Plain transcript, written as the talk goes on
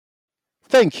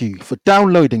Thank you for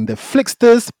downloading the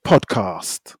Flixters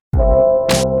podcast.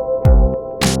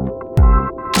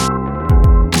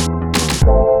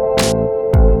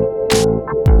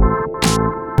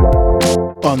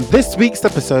 On this week's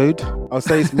episode, I'll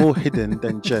say it's more hidden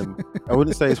than gem. I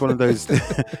wouldn't say it's one of those.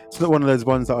 It's not one of those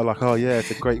ones that are like, oh yeah,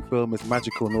 it's a great film, it's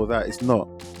magical and all that. It's not.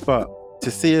 But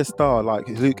to see a star like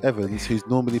Luke Evans, who's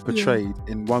normally portrayed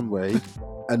in one way,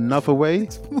 another way,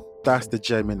 that's the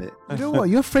gem in it. You know what?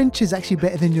 Your French is actually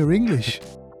better than your English.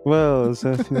 Well,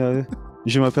 so,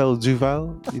 je m'appelle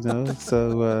Duval,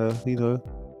 so,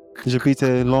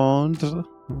 j'habite Londres.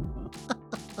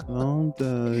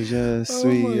 Je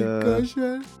suis,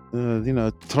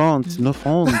 39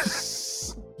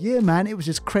 ans. Yeah, man, it was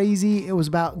just crazy. It was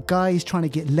about guys trying to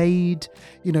get laid,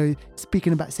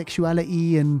 speaking about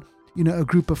sexuality and, a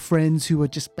group of friends who were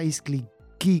just basically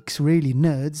geeks, really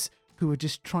nerds, who were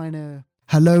just trying to...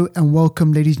 Hello and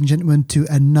welcome, ladies and gentlemen, to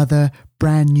another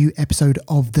brand new episode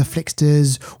of The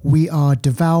Flixters. We are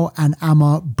Deval and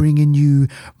Amma bringing you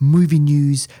movie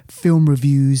news, film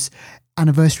reviews,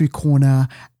 anniversary corner,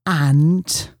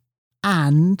 and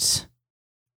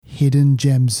hidden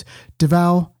gems.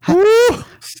 Deval,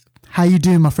 how you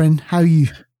doing, my friend? How are you?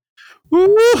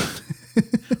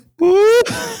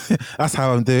 That's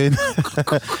how I'm doing.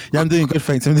 Yeah, I'm doing good,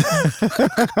 thanks.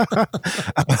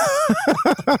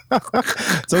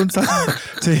 Sometimes,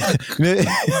 they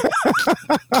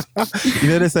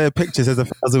say a picture says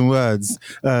 1,000 words.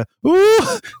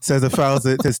 Says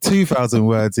 1,000. There's 2,000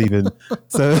 words even.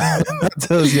 So that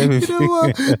tells you everything. You know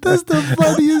what? That's the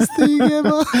funniest thing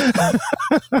ever.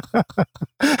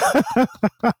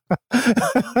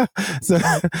 so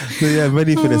yeah, I'm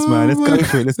ready for this, man. Let's go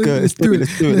for it. Let's go. Let's do it.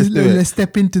 Let's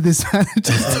step into this, man.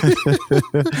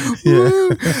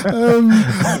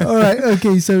 All right.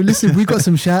 Okay. So listen, we got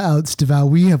some shout outs, Deval.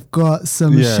 We have got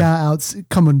some shout outs.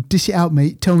 Come on, dish it out,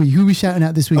 mate. Tell me, who we shouting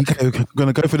out this week? Okay, we're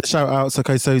going to go for the shout outs.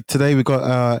 Okay. So today we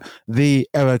got the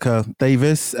Erica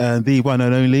Davis, the one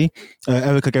and only.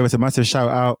 Erica gave us a massive shout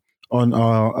out on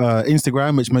our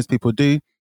Instagram, which most people do.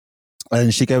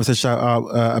 And she gave us a shout out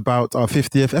about our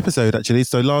 50th episode, actually.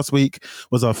 So last week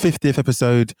was our 50th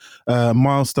episode,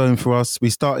 milestone for us. We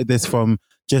started this from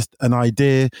just an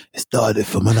idea. It started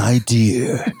from an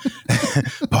idea.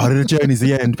 Part of the journey is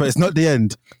the end, but it's not the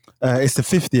end. It's the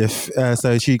 50th.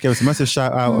 So she gave us a massive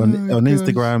shout out on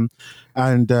Instagram.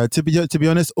 And to be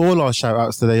honest, all our shout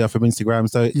outs today are from Instagram.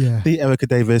 So the Erica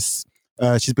Davis,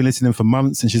 she's been listening for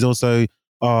months, and she's also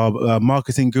our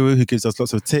marketing guru who gives us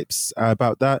lots of tips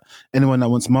about that. Anyone that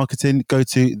wants marketing, go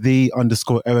to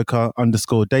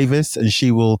 _Erica_Davis and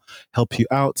she will help you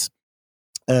out.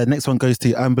 Next one goes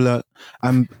to Ambia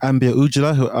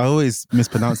Ujula, who I always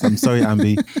mispronounce. I'm sorry,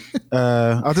 Ambi.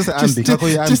 I'll just say Ambi. Can I call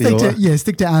you Ambi?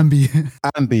 Stick to Ambi.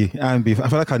 Ambi. I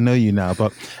feel like I know you now,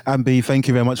 but Ambi, thank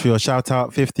you very much for your shout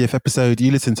out. 50th episode. You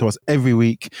listen to us every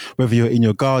week, whether you're in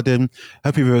your garden.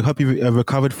 Hope you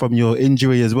recovered from your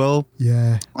injury as well.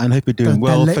 Yeah. And hope you're doing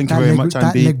well. Thank you very much,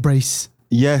 Ambi. That leg brace.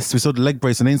 Yes, we saw the leg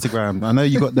brace on Instagram. I know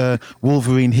you got the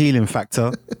Wolverine healing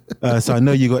factor, so I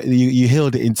know you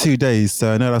healed it in 2 days.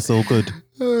 So I know that's all good.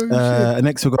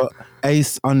 Next we got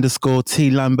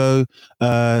Ace_T Lambo,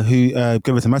 who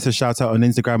gave us a massive shout out on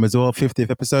Instagram as well. 50th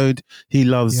episode. He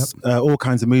loves all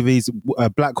kinds of movies.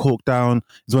 Black Hawk Down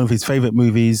is one of his favorite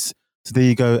movies. So there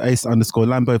you go,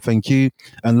 Ace_Lambo. Thank you.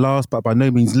 And last but by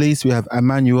no means least, we have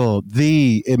Emmanuel,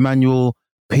 the Emmanuel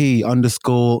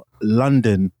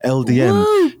P_London LDM.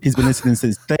 Woo! He's been listening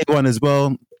since day one as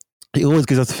well. He always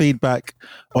gives us feedback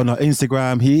on our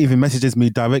Instagram. He even messages me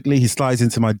directly. He slides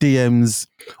into my DMs,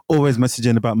 always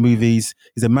messaging about movies.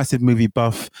 He's a massive movie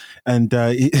buff, and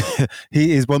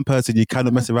he is one person you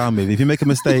cannot mess around with. If you make a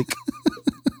mistake,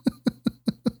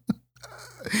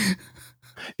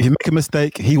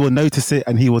 he will notice it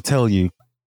and he will tell you.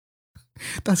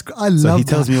 I love he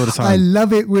tells me all the time. I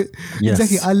love it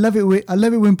exactly. I love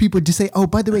it when people just say, "Oh,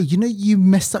 by the way, you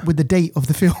messed up with the date of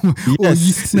the film,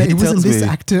 yes, or it wasn't this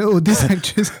actor or this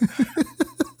actress."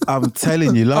 I'm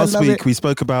telling you. Last week we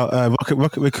spoke about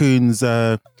Rocket Raccoon's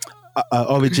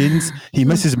origins. He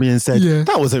messaged me and said,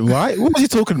 "That wasn't right. What was you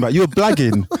talking about? You were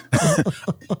blagging."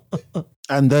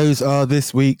 And those are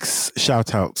this week's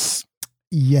shout outs.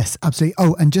 Yes, absolutely.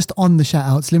 Oh, and just on the shout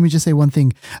outs, let me just say one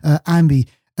thing. Ambi,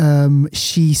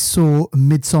 she saw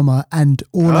Midsommar and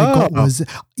all I got was,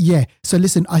 So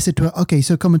listen, I said to her, okay,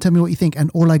 so come and tell me what you think.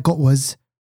 And all I got was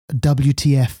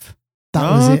WTF. That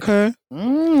was it. Okay.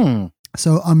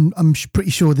 So I'm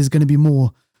pretty sure there's going to be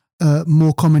more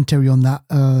commentary on that.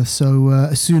 So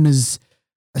as soon as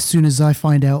I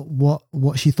find out what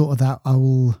she thought of that, I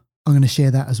will I'm going to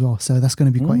share that as well. So that's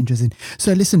going to be quite interesting.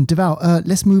 So listen, Deval,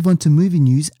 let's move on to movie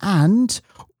news. And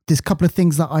there's a couple of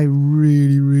things that I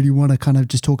really, really want to kind of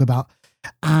just talk about.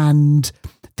 And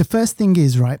the first thing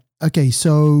is, right, okay,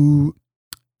 so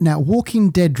now Walking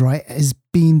Dead, right, has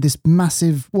been this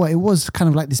massive, well, it was kind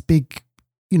of like this big,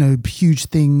 you know, huge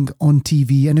thing on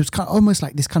TV. And it was kind of almost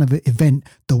like this kind of event,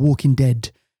 The Walking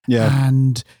Dead. Yeah.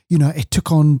 And, you know, it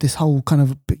took on this whole kind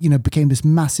of, you know, became this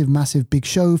massive, massive big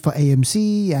show for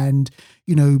AMC and,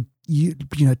 you know,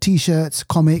 T-shirts,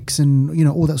 comics and, you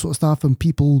know, all that sort of stuff and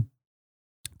people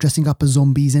dressing up as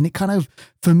zombies. And it kind of,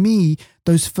 for me,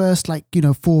 those first like, you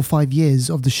know, 4 or 5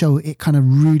 years of the show, it kind of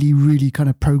really, really kind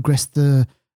of progressed the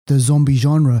zombie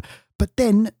genre. But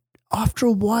then after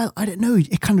a while, I don't know,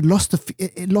 it kind of lost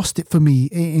it for me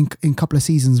in a couple of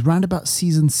seasons, round about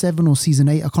season 7 or season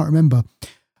 8, I can't remember.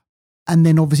 And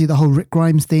then obviously the whole Rick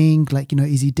Grimes thing, like, you know,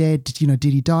 is he dead? You know,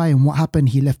 did he die? And what happened?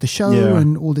 He left the show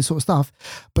and all this sort of stuff.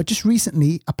 But just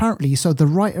recently, apparently, so the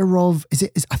writer of,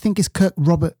 I think it's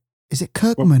Robert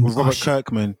Kirkman? Robert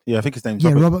Kirkman. Yeah, I think his name's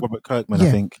Robert Kirkman, yeah.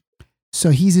 I think. So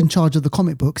he's in charge of the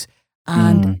comic books.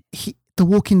 And the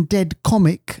Walking Dead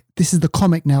comic, this is the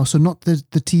comic now, so not the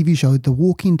TV show, the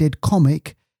Walking Dead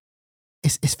comic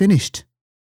is finished.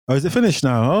 Oh, is it finished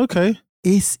now? Oh, okay.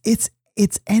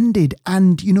 It's ended.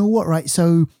 And you know what, right?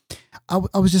 So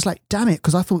I was just like, damn it,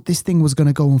 because I thought this thing was going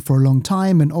to go on for a long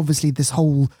time. And obviously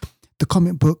the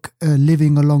comic book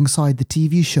living alongside the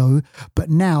TV show. But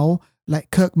now, like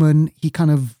Kirkman, he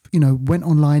kind of, you know, went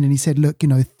online and he said, look, you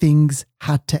know, things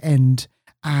had to end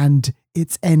and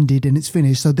it's ended and it's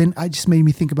finished. So then it just made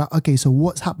me think about, okay, so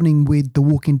what's happening with the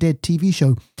Walking Dead TV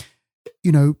show?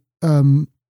 You know,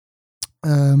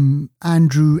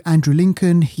 Andrew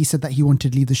Lincoln, he said that he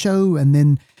wanted to leave the show, and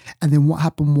then what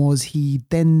happened was he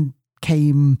then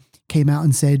came out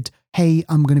and said, hey,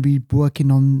 I'm going to be working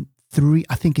on 3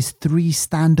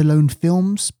 standalone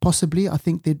films, possibly. I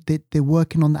think they're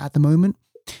working on that at the moment.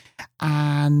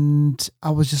 And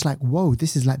I was just like, whoa,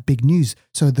 this is like big news.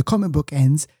 So the comic book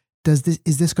ends. Is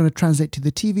this going to translate to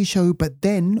the TV show? But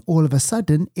then all of a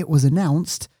sudden it was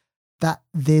announced that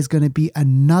there's going to be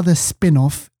another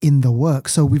spin-off in the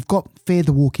works. So we've got Fear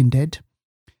the Walking Dead.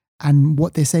 And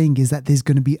what they're saying is that there's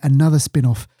going to be another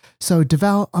spin-off. So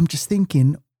Deval, I'm just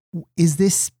thinking, is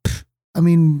this, I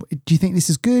mean, do you think this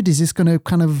is good? Is this going to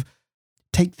kind of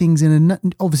take things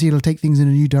obviously it'll take things in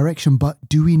a new direction, but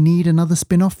do we need another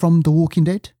spin-off from The Walking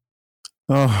Dead?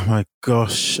 Oh my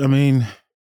gosh. I mean,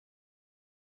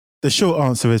 the short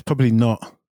answer is probably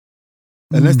not.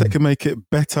 Unless they can make it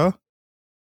better,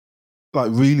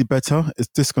 like really better, it's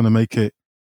just going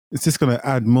to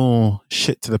add more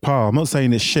shit to the pile. I'm not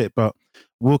saying it's shit, but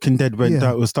Walking Dead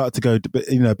will start to go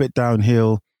a bit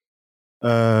downhill.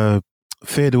 Fear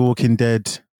the Walking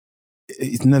Dead,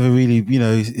 it's never really, you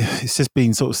know, it's just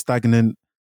been sort of stagnant.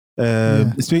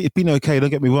 It's been okay, don't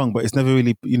get me wrong, but it's never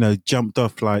really, you know, jumped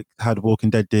off like how The Walking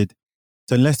Dead did.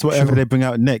 So unless whatever they bring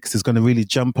out next is going to really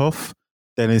jump off,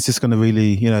 then it's just going to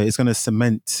really, you know, it's going to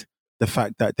cement the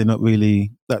fact that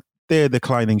that they're a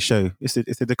declining show. It's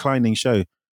a declining show.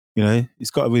 You know,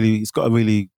 it's got to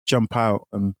really jump out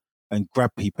and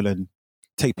grab people and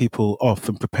take people off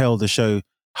and propel the show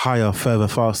higher, further,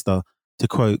 faster, to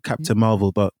quote Captain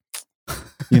Marvel. But,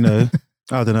 you know,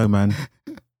 I don't know, man.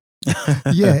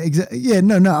 Yeah, exactly. Yeah,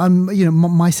 no, I'm, you know,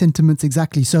 my sentiments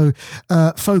exactly. So,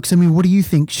 folks, I mean, what do you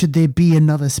think? Should there be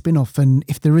another spin-off? And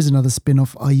if there is another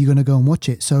spin-off, are you going to go and watch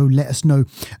it? So let us know.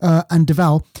 And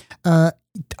Deval, I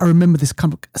remember this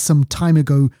some time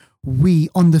ago, we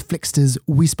on the Flicksters,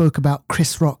 we spoke about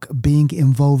Chris Rock being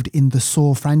involved in the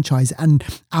Saw franchise, and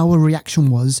our reaction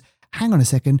was, hang on a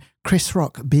second, Chris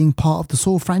Rock being part of the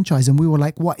Saw franchise. And we were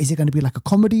like, what, is it going to be like a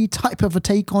comedy type of a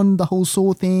take on the whole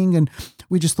Saw thing? And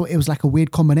we just thought it was like a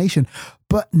weird combination.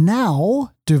 But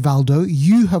now, Devaldo,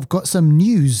 you have got some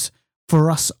news for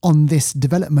us on this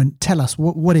development. Tell us,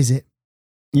 what is it?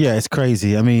 Yeah, it's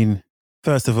crazy. I mean,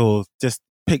 first of all, just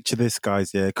picture this,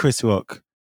 guys. Yeah, Chris Rock,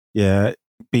 yeah,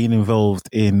 being involved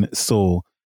in Saw.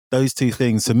 Those two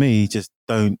things, for me, just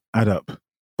don't add up.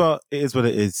 But it is what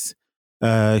it is.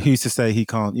 Who's to say he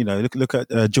can't? You know, look at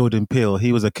Jordan Peele.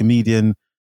 He was a comedian.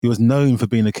 He was known for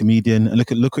being a comedian, and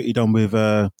look what he done with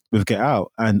Get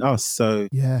Out and Us. So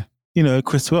yeah, you know,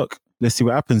 Chris Rock. Let's see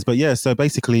what happens. But yeah, so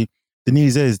basically, the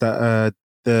news is that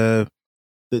the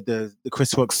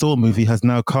Chris Rock Saw movie has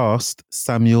now cast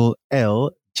Samuel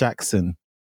L. Jackson.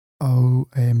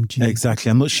 OMG.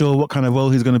 Exactly. I'm not sure what kind of role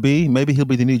he's going to be. Maybe he'll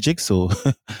be the new Jigsaw.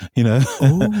 You know,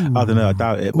 I don't know. I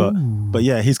doubt it. But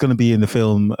yeah, he's going to be in the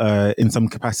film in some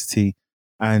capacity.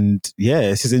 And yeah,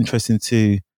 it's just interesting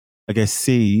to I guess,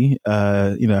 see,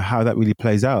 how that really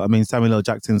plays out. I mean, Samuel L.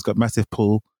 Jackson's got massive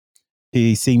pull.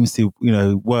 He seems to,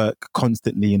 work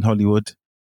constantly in Hollywood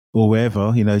or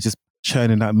wherever, just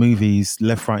churning out movies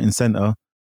left, right, and center.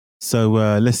 So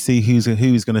let's see who's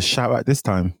going to shout out this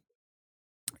time.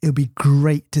 It would be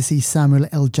great to see Samuel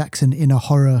L. Jackson in a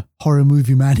horror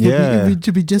movie, man. Yeah. It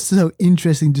would be just so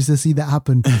interesting just to see that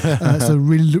happen. So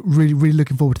really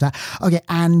looking forward to that. Okay,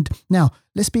 and now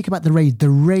let's speak about The Raid. The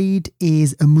Raid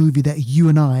is a movie that you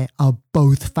and I are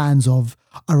both fans of.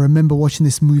 I remember watching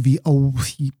this movie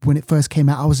when it first came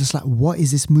out. I was just like, what is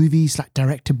this movie? It's like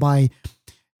directed by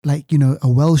a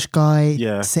Welsh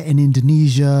guy, set in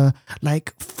Indonesia,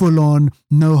 like full on,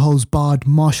 no holds barred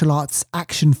martial arts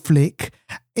action flick.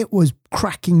 It was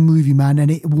cracking movie, man, and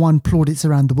it won plaudits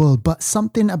around the world. But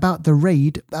something about The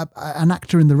Raid, an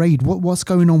actor in The Raid, what's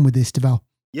going on with this, Deval?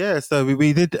 Yeah, so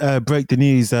we did break the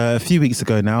news a few weeks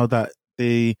ago now that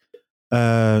the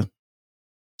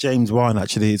James Wan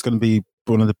actually is going to be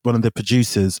one of the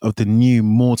producers of the new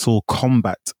Mortal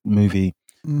Kombat movie.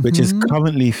 Mm-hmm. Which is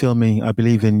currently filming, I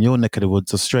believe, in your neck of the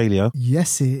woods, Australia.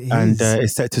 Yes, it is. And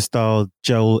it's set to star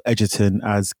Joel Edgerton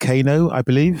as Kano, I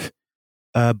believe.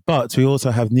 But we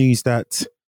also have news that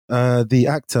the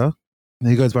actor,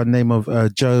 who goes by the name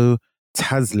of Joe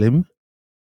Taslim,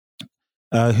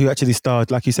 who actually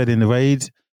starred, like you said, in The Raid,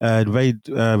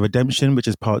 Redemption, which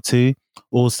is part 2.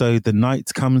 Also, The Night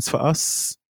Comes for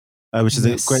Us, which is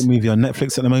a great movie on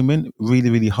Netflix at the moment. Really,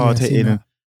 really hard-hitting,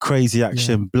 crazy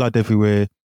action, blood everywhere.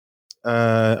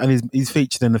 And he's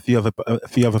featured in a few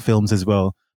other films as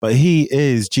well. But he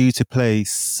is due to play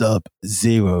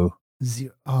Sub-Zero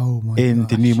in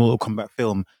the new Mortal Kombat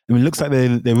film. I mean, it looks like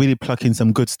they're really plucking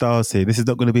some good stars here. This is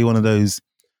not going to be one of those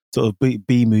sort of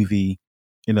B movie,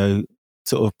 sort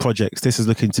of projects. This is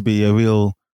looking to be a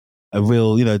real, they're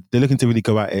looking to really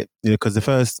go at it, because the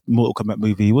first Mortal Kombat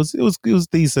movie was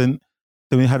decent.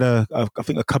 Then we had I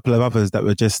think a couple of others that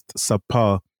were just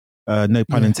subpar, no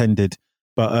pun intended.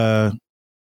 But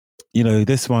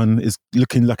this one is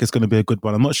looking like it's going to be a good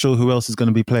one. I'm not sure who else is going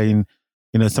to be playing,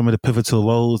 some of the pivotal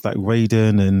roles like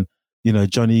Raiden and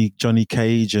Johnny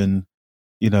Cage and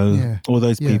all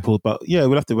those people. But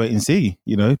we'll have to wait and see.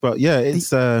 But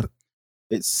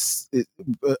it's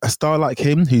a star like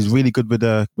him who's really good with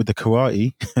the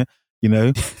karate,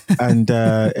 and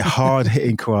hard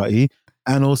hitting karate.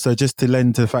 And also just to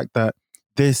lend to the fact that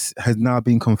this has now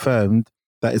been confirmed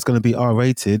that it's going to be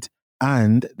R-rated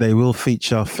and they will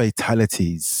feature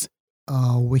fatalities.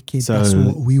 Oh, wicked. So, that's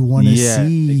what we want to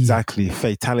see. Exactly.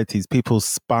 Fatalities. People's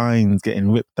spines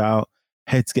getting ripped out,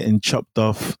 heads getting chopped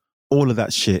off, all of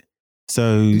that shit.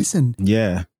 So, listen.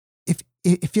 Yeah.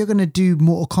 If you're going to do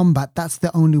Mortal Kombat, that's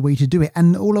the only way to do it.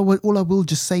 And all I will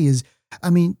just say is,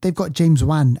 I mean, they've got James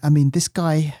Wan. I mean, this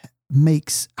guy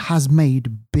has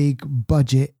made big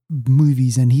budget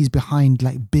movies, and he's behind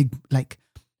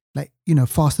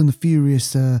Fast and the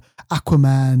Furious,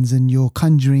 Aquamans, and your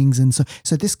Conjurings, and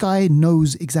so this guy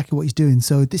knows exactly what he's doing.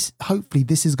 So hopefully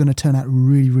this is going to turn out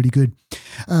really, really good.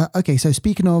 Okay, so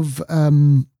speaking of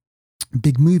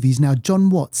big movies, now Jon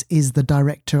Watts is the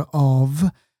director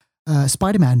of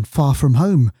Spider-Man: Far From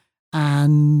Home,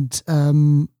 and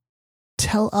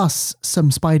tell us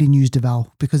some Spidey news,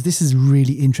 Deval, because this is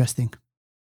really interesting.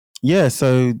 Yeah,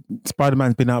 so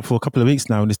Spider-Man's been out for a couple of weeks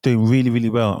now, and it's doing really, really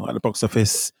well at the box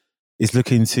office. It's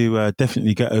looking to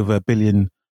definitely get over $1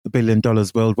 billion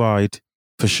worldwide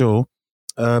for sure.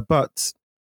 But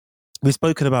we've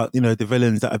spoken about the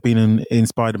villains that have been in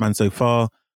Spider-Man so far.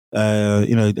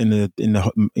 In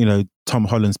the Tom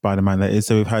Holland Spider-Man, that is.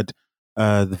 So we've had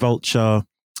the Vulture.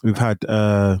 We've had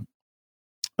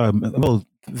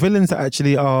villains that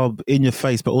actually are in your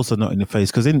face, but also not in your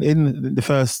face. Because in the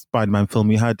first Spider-Man film,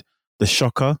 we had the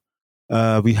Shocker.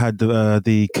 We had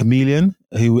the Chameleon,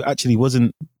 who actually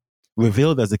wasn't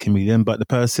revealed as a chameleon, but the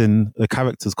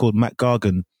character is called Matt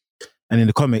Gargan. And in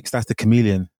the comics, that's the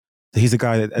Chameleon. So he's a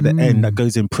guy that, at the end that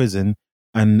goes in prison.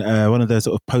 And one of the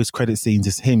sort of post-credit scenes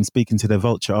is him speaking to the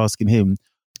Vulture, asking him,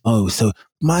 "Oh, so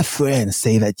my friends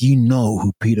say that you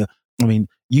know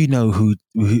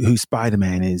who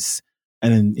Spider-Man is."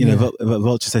 And then,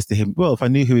 Vulture says to him, "Well, if I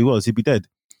knew who he was, he'd be dead."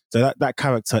 So that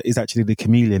character is actually the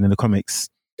Chameleon in the comics.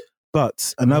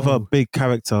 But another big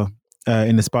character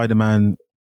in the Spider-Man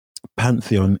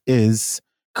pantheon is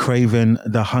Kraven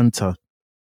the Hunter.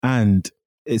 And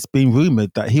it's been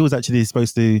rumored that he was actually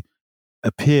supposed to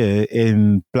appear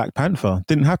in Black Panther.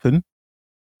 Didn't happen,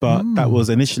 but that was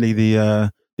initially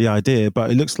the idea.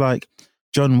 But it looks like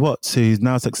Jon Watts, who's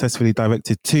now successfully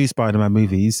directed 2 Spider-Man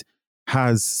movies,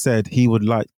 has said he would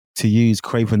like to use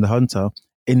Kraven the Hunter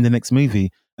in the next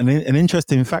movie. And an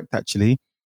interesting fact, actually,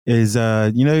 is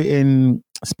in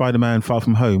Spider-Man: Far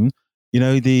From Home,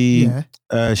 the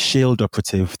Shield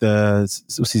operative.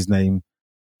 What's his name?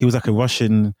 He was like a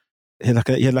Russian. He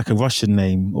had like a Russian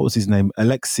name. What was his name?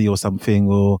 Alexei or something,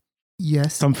 or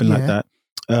something like that.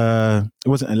 It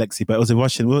wasn't Alexei, but it was a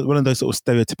Russian, one of those sort of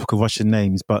stereotypical Russian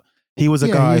names. But he was a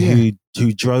guy who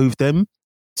drove them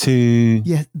to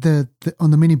the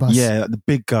on the minibus. Yeah, the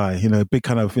big guy, big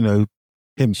kind of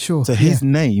him. Sure. So his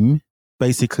name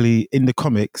basically in the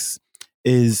comics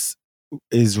is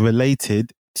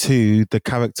related to the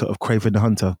character of Kraven the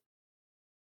Hunter.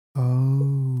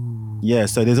 Oh. Yeah,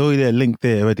 so there's already a link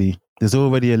there already. There's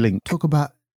already a link. Talk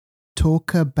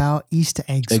about Easter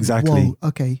eggs. Exactly. Whoa,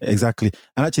 okay. Exactly.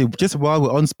 And actually, just while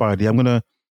we're on Spidey, I'm going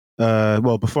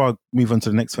to, before I move on to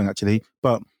the next thing, actually,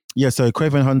 but yeah, so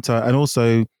Kraven Hunter and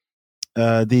also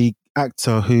the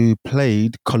actor who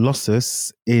played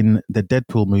Colossus in the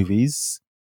Deadpool movies,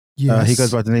 he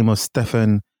goes by the name of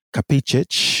Stefan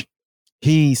Kapicic.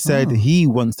 He said he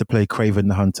wants to play Kraven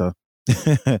the Hunter.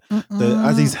 So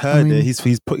as he's heard it,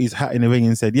 he's put his hat in the ring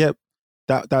and said, "Yep,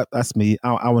 that's me.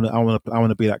 I want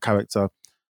to be that character."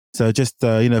 So just for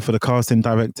the casting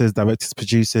directors,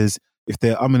 producers, if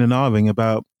they're umming and ahhing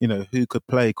about who could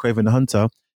play Kraven the Hunter,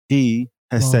 he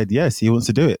has said yes, he wants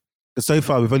to do it. But so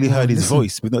far we've only heard his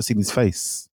voice, we've not seen his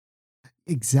face.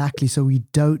 Exactly. So we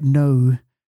don't know.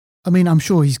 I mean, I'm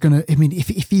sure he's gonna. I mean,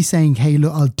 if he's saying, "Hey,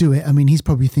 look, I'll do it," I mean, he's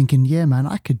probably thinking, "Yeah, man,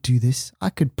 I could do this.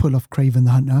 I could pull off Kraven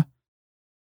the Hunter."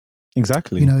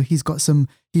 Exactly.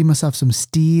 He must have some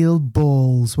steel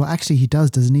balls. Well, actually, he does,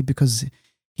 doesn't he? Because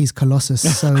he's Colossus.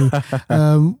 So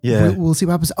we'll see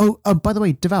what happens. Oh, by the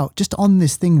way, Devout, just on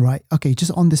this thing, right? Okay,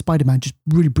 just on this Spider-Man, just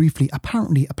really briefly.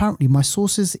 Apparently, my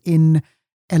sources in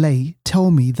LA tell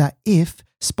me that if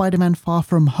Spider-Man: Far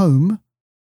From Home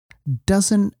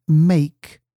doesn't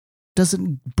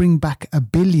bring back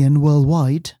 $1 billion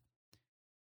worldwide,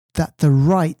 that the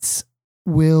rights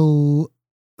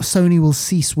Sony will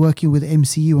cease working with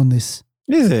MCU on this.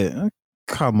 Is it?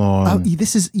 Come on.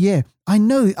 I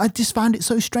know. I just found it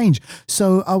so strange.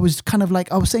 So I was kind of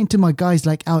like, I was saying to my guys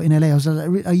like out in LA, I was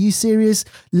like, are you serious?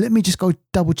 Let me just go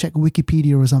double check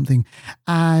Wikipedia or something.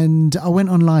 And I went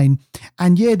online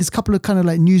and there's a couple of kind of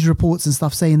like news reports and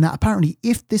stuff saying that apparently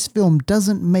if this film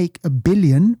doesn't make $1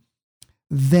 billion,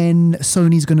 then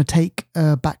Sony's going to take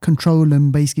back control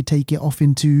and basically take it off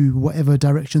into whatever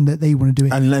direction that they want to do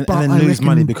it. And then lose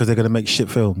money because they're going to make shit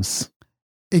films.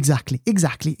 Exactly.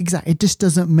 It just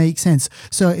doesn't make sense.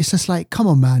 So it's just like, come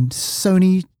on, man.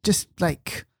 Sony, just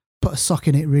like put a sock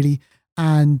in it, really,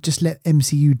 and just let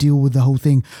MCU deal with the whole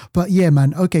thing. But yeah,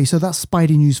 man. Okay, so that's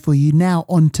Spidey news for you. Now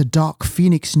on to Dark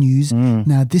Phoenix news.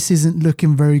 Now, this isn't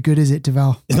looking very good, is it,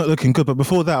 Deval? It's not looking good. But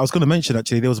before that, I was going to mention,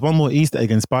 actually, there was one more Easter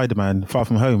egg in Spider-Man: Far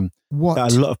From Home. What?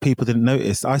 That a lot of people didn't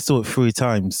notice. I saw it 3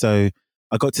 times, so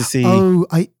I got to see...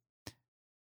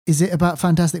 Is it about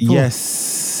Fantastic Four?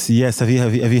 Yes. Have you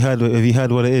heard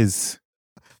what it is?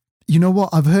 You know what?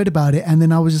 I've heard about it, and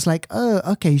then I was just like, "Oh,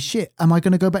 okay, shit. Am I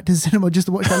going to go back to the cinema just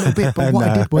to watch that little bit?" But what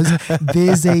I did was,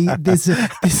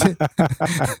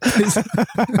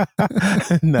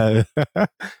 no.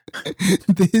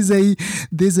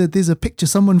 there's a picture.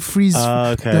 Someone freeze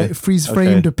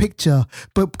framed a picture.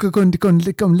 But go on,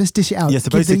 let's dish it out. Yeah.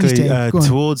 So basically,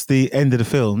 towards the end of the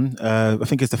film, I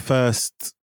think it's the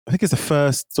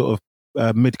first sort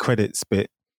of mid credits bit.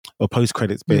 Or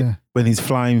post-credits bit when he's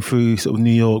flying through sort of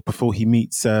New York before he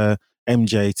meets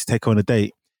MJ to take her on a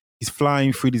date. He's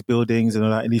flying through these buildings and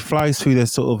all that, and he flies through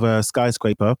this sort of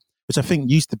skyscraper, which I think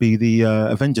used to be the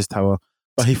Avengers Tower.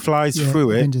 But he flies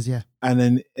through Avengers, it, and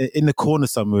then in the corner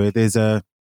somewhere there's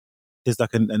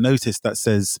like a notice that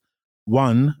says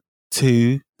 1,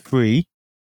 2, 3,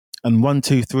 and 1,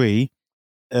 2, 3.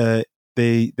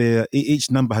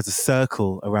 Each number has a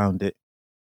circle around it,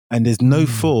 and there's no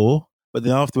 4. But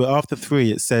then after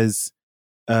 3, it says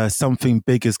something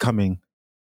big is coming.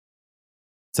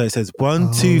 So it says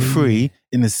 1, 2, 3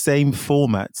 in the same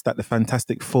format that the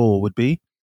Fantastic Four would be.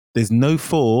 There's no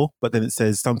 4, but then it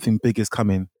says something big is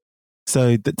coming.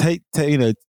 So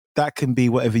that can be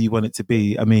whatever you want it to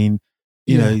be. I mean,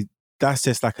 you know, that's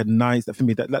just like a nice. For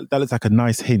me, that looks like a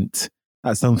nice hint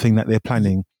at something that they're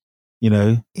planning. You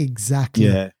know, exactly.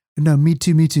 Yeah. No, me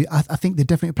too. I think they're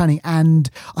definitely planning, and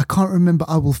I can't remember.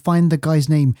 I will find the guy's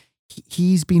name.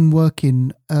 He's been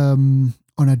working on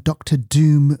a Doctor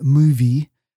Doom movie,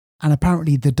 and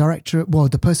apparently the director,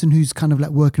 the person who's kind of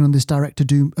like working on this Doctor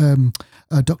Doom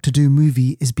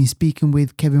movie, has been speaking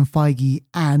with Kevin Feige,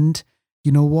 and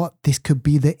you know what? This could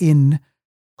be the in.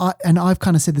 And I've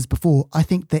kind of said this before. I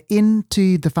think the in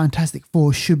to the Fantastic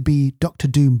Four should be Doctor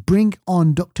Doom. Bring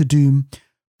on Doctor Doom.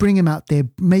 bring him out there,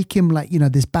 make him like,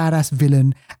 this badass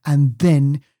villain, and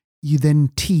then you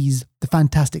then tease the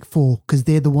Fantastic Four because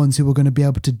they're the ones who are going to be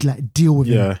able to like deal with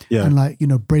him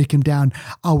and break him down.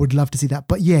 I would love to see that.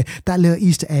 But yeah, that little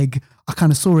Easter egg, I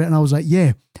kind of saw it and I was like,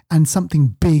 yeah, and something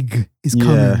big is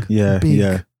coming.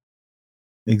 Yeah.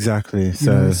 Exactly.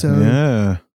 So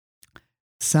yeah.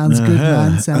 Sounds good,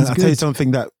 man. Sounds I'll good. tell you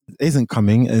something that isn't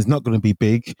coming and is not going to be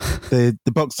big. The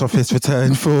box office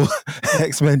return for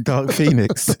X-Men Dark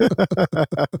Phoenix.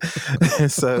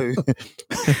 So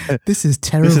this is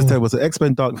terrible. This is terrible. So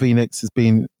X-Men Dark Phoenix has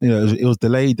been, it was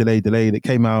delayed. It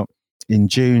came out in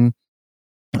June.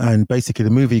 And basically the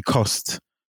movie cost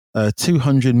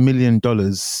 $200 million,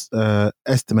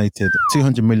 estimated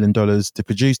 $200 million to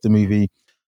produce the movie.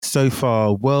 So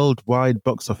far, worldwide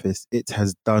box office, it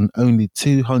has done only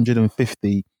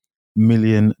 $250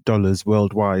 million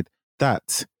worldwide.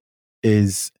 That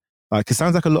is it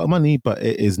sounds like a lot of money, but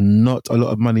it is not a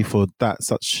lot of money for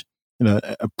such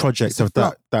a project of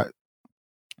that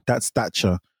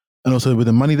stature. And also with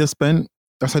the money they've spent,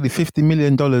 that's only $50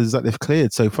 million that they've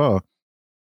cleared so far.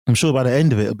 I'm sure by the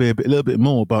end of it, it'll be a little bit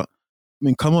more. But I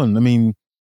mean, come on. I mean,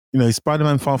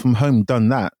 Spider-Man Far From Home done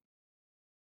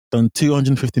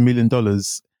 $250 million,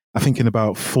 I think, in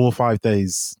about 4 or 5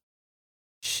 days.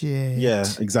 Shit. Yeah,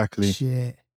 exactly.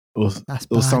 Shit. Or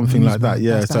something like that.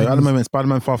 Yeah. So at the moment,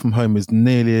 Spider-Man Far From Home is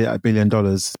nearly $1 billion.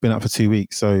 It's been out for 2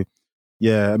 weeks. So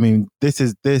yeah, I mean,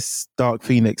 this Dark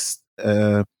Phoenix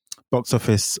box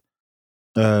office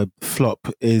flop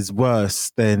is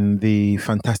worse than the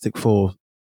Fantastic Four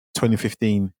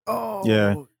 2015. Oh,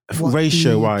 yeah.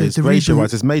 Ratio-wise,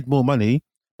 it's made more money,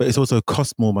 but it's also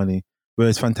cost more money.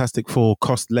 Whereas Fantastic Four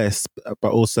cost less,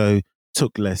 but also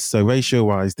took less. So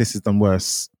ratio-wise, this has done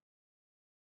worse.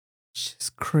 It's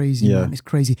crazy, man. It's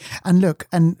crazy. And look,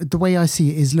 and the way I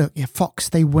see it is, Fox,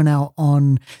 they went out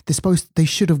on, they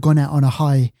should have gone out on a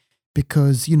high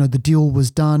because, the deal was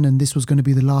done and this was going to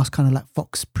be the last kind of like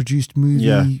Fox produced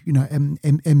movie,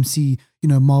 MC,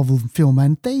 Marvel film.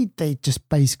 And they just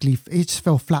basically, it just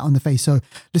fell flat on the face. So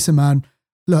listen, man,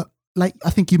 look, like I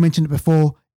think you mentioned it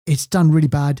before, it's done really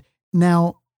bad.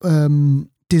 Now,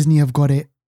 Disney have got it.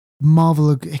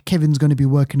 Marvel, Kevin's going to be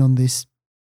working on this.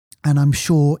 And I'm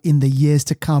sure in the years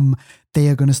to come, they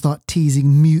are going to start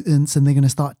teasing mutants and they're going to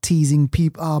start teasing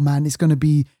people. Oh man, it's going to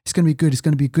be good. It's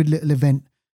going to be a good little event.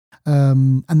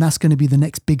 And that's going to be the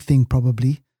next big thing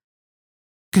probably.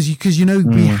 Because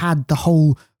we had the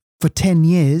whole, for 10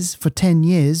 years,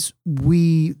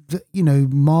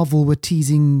 Marvel were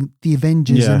teasing the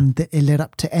Avengers and it led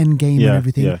up to Endgame and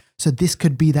everything. Yeah. So this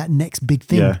could be that next big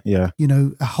thing. Yeah.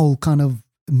 A whole kind of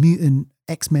mutant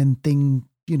X-Men thing,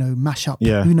 mashup.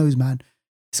 Yeah. Who knows, man?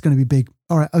 It's going to be big.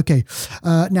 All right. Okay.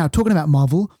 Now talking about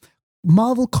Marvel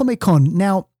Comic-Con.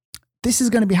 Now this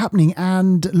is going to be happening.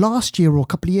 And last year or a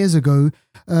couple of years ago,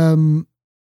 I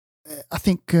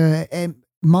think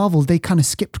Marvel, they kind of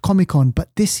skipped Comic-Con,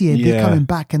 but this year they're coming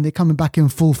back and they're coming back in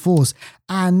full force.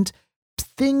 And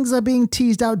things are being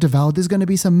teased out, Deval. There's going to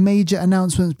be some major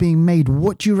announcements being made.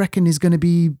 What do you reckon is going to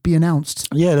be announced?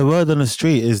 Yeah, the word on the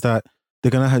street is that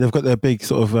they've got their big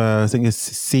sort of, I think it's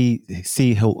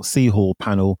Sea Hall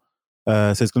panel. So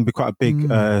it's going to be quite a big,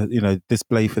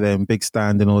 display for them, big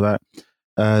stand and all that.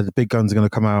 The big guns are going to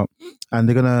come out and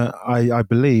they're going to, I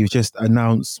believe, just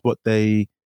announce what they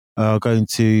are going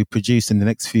to produce in the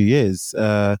next few years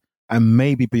and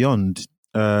maybe beyond.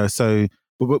 So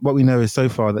what we know is so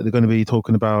far that they're going to be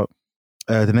talking about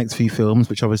the next few films,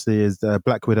 which obviously is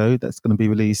Black Widow, that's going to be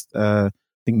released, I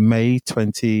think, May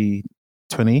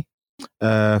 2020,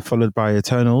 followed by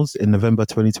Eternals in November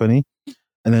 2020.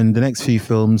 And then the next few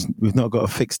films, we've not got a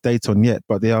fixed date on yet,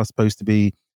 but they are supposed to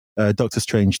be Doctor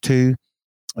Strange 2,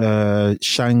 how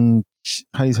do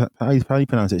you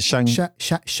pronounce it? Shang-Chi,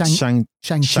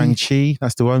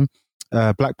 that's the one.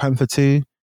 Black Panther 2,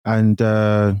 and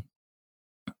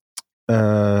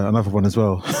another one as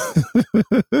well.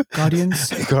 Guardians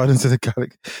of the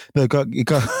Galaxy. No,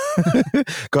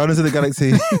 Guardians of the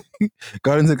Galaxy.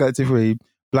 Guardians of the Galaxy 3,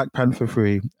 Black Panther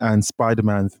 3, and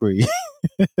Spider-Man 3.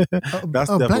 That's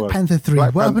the Black Panther 3.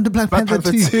 What happened to Black Panther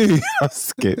 2? I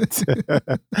skipped.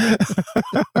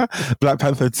 Black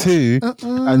Panther 2,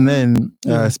 and then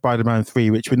Spider-Man 3,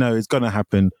 which we know is going to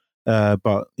happen.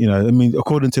 But,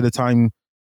 according to the time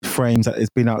frames that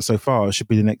it's been out so far, it should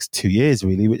be the next 2 years,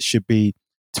 really, which should be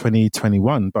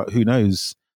 2021. But who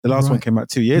knows? The last one came out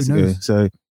 2 years ago. So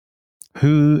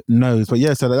who knows? But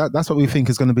yeah, so that's what we think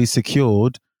is going to be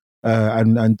secured.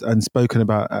 And spoken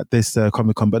about at this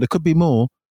Comic-Con, but there could be more.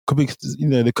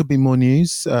 There could be more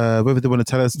news. Whether they want to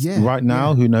tell us right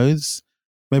now, who knows?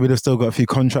 Maybe they've still got a few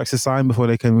contracts to sign before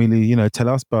they can really, tell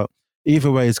us. But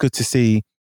either way, it's good to see.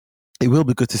 It will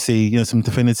be good to see, some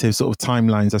definitive sort of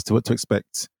timelines as to what to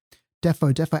expect.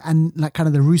 Defo. And like kind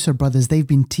of the Russo brothers, they've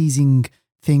been teasing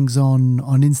things on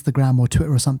Instagram or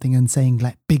Twitter or something and saying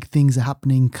like big things are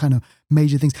happening, kind of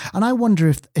major things. And I wonder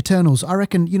if Eternals, I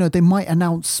reckon, they might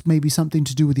announce maybe something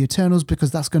to do with the Eternals, because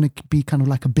that's going to be kind of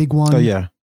like a big one. Oh, yeah.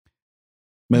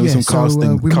 Maybe some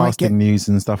casting news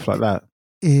and stuff like that.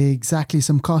 Exactly,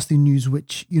 some casting news,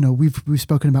 which we've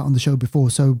spoken about on the show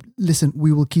before. So listen,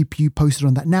 we will keep you posted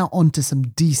on that. Now on to some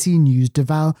DC news.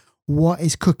 Deval, what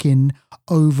is cooking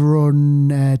over on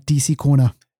DC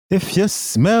Corner? If you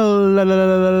smell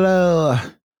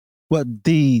what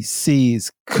DC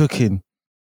is cooking,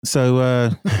 so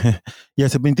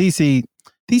yes, I've been DC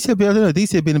have been, I don't know,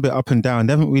 DC have been a bit up and down.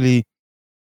 They haven't really,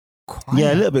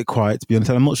 Quiet. a little bit quiet, to be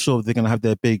honest. I'm not sure if they're going to have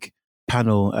their big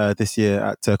panel this year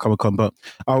at Comic-Con, but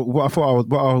what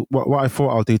I thought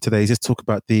I'll do today is just talk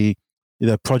about the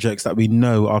projects that we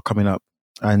know are coming up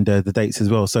and the dates as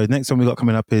well. So the next one we got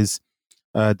coming up is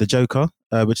The Joker,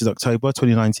 which is October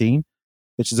 2019,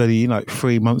 which is only like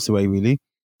 3 months away, really.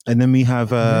 And then we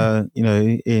have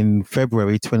in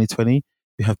February 2020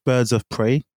 we have Birds of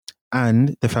Prey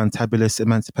and The Fantabulous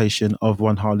Emancipation of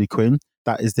One Harley Quinn.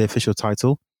 That is the official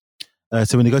title.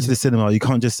 So when you go to the cinema, you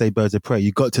can't just say Birds of Prey.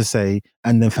 You got to say,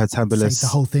 and then Fantabulous the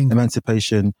whole thing.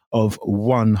 Emancipation of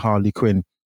One Harley Quinn,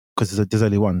 because there's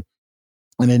only one.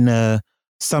 And then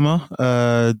summer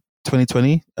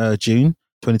 2020, June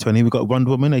 2020, we got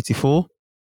Wonder Woman 84.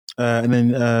 And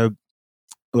then,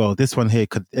 this one here,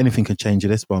 anything can change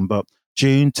in this one, but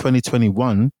June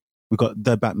 2021, we got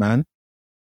The Batman,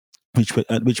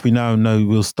 which we now know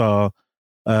will star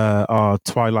our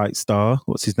Twilight star.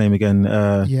 What's his name again?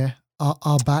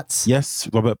 Our Bats. Yes,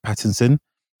 Robert Pattinson.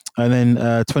 And then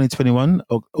 2021,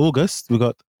 August, we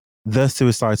got The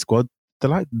Suicide Squad. They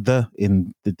like the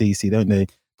in the DC, don't they?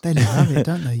 They love it,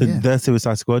 don't they? Yeah. The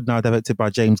Suicide Squad, now directed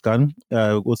by James Gunn.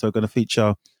 Also going to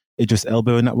feature Idris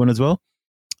Elba in that one as well.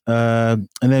 And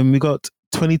then we got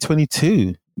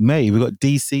 2022, May, we got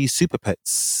DC Super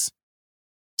Pets.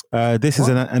 This is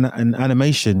an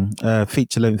animation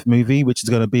feature-length movie, which is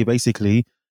going to be basically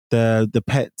the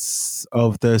pets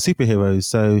of the superheroes.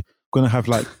 So we're going to have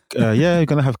we're going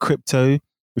to have Crypto,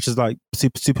 which is like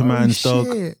Superman's dog.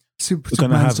 We're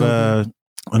going to have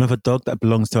another dog that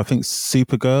belongs to, I think,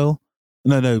 Supergirl.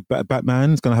 No,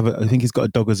 Batman's going to have I think he's got a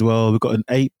dog as well. We've got an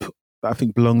ape that I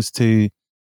think belongs to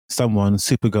someone,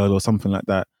 Supergirl or something like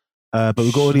that. But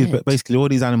we've got all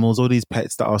these animals, all these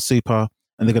pets that are super,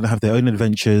 and they're going to have their own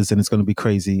adventures, and it's going to be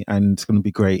crazy, and it's going to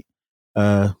be great.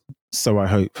 So I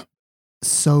hope.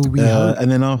 So we hope.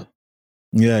 And then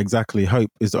yeah, exactly.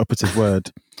 Hope is the operative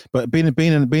word. But being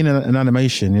an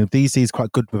animation, DC is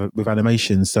quite good with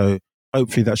animation, so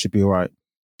hopefully that should be all right.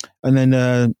 And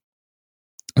then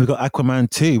we've got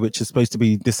Aquaman 2, which is supposed to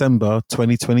be December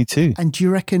 2022. And do you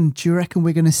reckon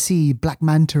we're going to see Black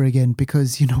Manta again?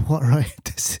 Because you know what,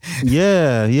 right?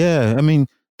 Yeah. I mean,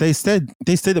 they said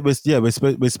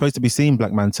that we're supposed to be seeing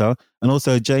Black Manta, and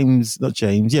also James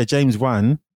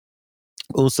Wan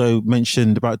also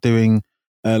mentioned about doing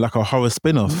like a horror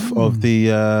spin-off of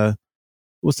the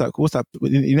what's that?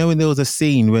 You know, when there was a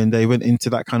scene when they went into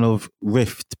that kind of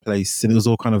rift place and it was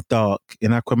all kind of dark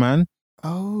in Aquaman.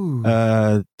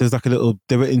 Oh. There's like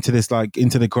they went into this, like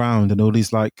into the ground, and all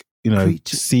these like,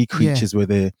 sea creatures were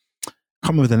there. I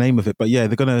can't remember the name of it, but yeah,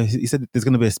 he said there's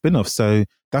gonna be a spin-off, so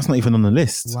that's not even on the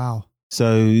list. Wow.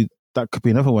 So that could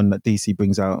be another one that DC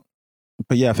brings out.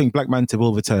 But yeah, I think Black Manta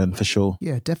will return for sure.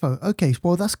 Yeah, defo. Okay,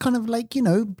 well, that's kind of like,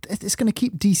 it's going to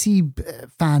keep DC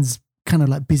fans kind of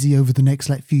like busy over the next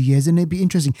like few years, and it'd be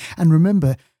interesting. And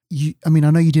remember, I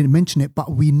know you didn't mention it,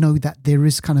 but we know that there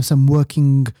is kind of some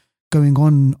working going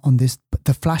on this,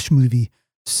 the Flash movie.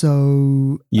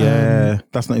 So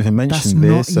that's not even mentioned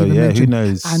there. So who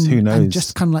knows? Who knows? And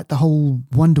just kind of like the whole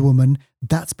Wonder Woman,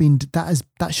 that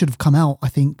should have come out, I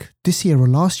think, this year or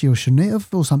last year, shouldn't it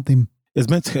have, or something? It's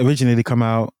meant to originally come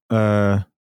out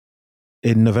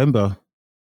in November.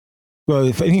 Well,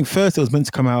 I think first it was meant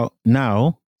to come out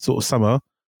now, sort of summer.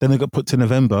 Then it got put to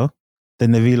November.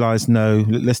 Then they realised, no,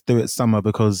 let's do it summer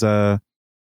because, summertime,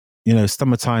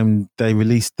 they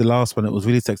released the last one. It was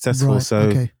really successful. Right, so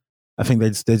okay. I think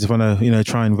they just want to,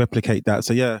 try and replicate that.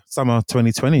 So yeah, summer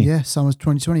 2020. Yeah, summer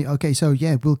 2020. Okay, so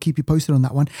yeah, we'll keep you posted on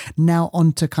that one. Now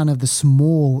on to kind of the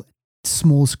small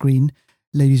screen,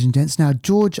 ladies and gents. Now,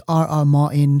 George R.R.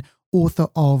 Martin, author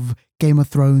of Game of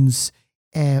Thrones,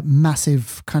 a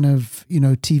massive kind of,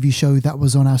 TV show that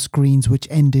was on our screens, which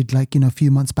ended like, a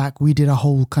few months back. We did a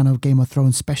whole kind of Game of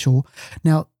Thrones special.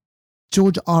 Now,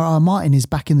 George R.R. Martin is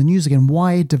back in the news again.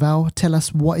 Why, Deval? Tell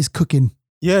us what is cooking.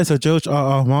 Yeah, so George R.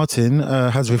 R. Martin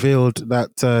has revealed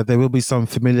that there will be some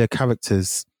familiar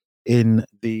characters in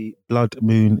the Blood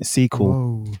Moon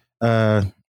sequel. Whoa.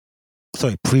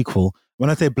 Sorry, prequel. When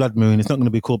I say Blood Moon, it's not going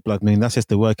to be called Blood Moon. That's just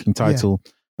the working title.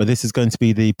 But this is going to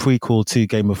be the prequel to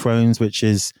Game of Thrones, which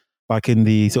is like in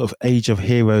the sort of Age of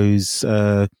Heroes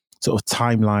sort of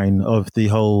timeline of the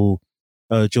whole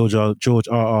George R.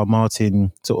 R.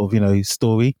 Martin sort of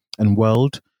story and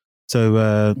world.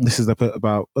 So this is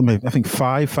about I think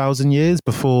 5,000 years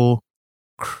before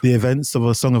the events of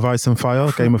A Song of Ice and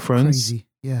Fire, Game of Thrones. Crazy.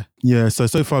 Yeah. Yeah, so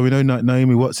far we know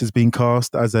Naomi Watts has been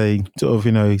cast as a sort of,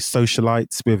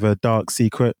 socialite with a dark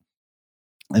secret.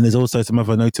 And there's also some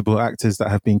other notable actors that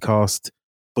have been cast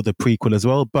for the prequel as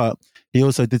well. But he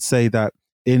also did say that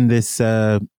in this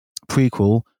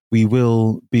prequel, we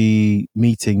will be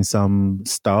meeting some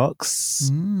Starks.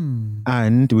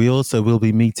 And we also will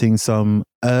be meeting some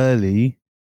early,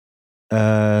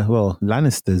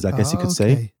 Lannisters, I guess you could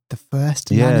say. The first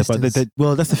Lannisters. Yeah,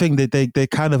 but that's the thing. They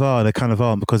kind of are. They kind of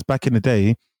aren't, because back in the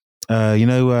day,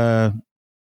 the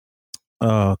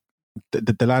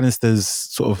Lannisters'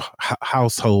 sort of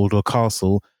household or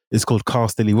castle is called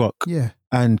Casterly Rock. Yeah,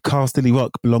 and Casterly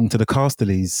Rock belonged to the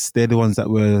Casterlys. They're the ones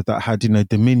that had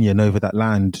dominion over that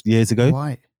land years ago.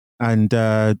 Right. And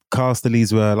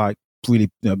Casterlys were like really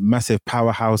massive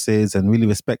powerhouses and really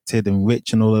respected and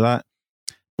rich and all of that.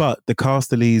 But the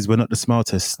Casterlys were not the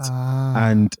smartest.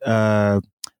 And so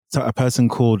a person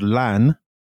called Lan,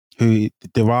 who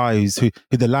the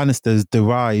Lannisters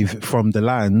derive from the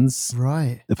Lans.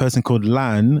 Right. The person called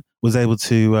Lan was able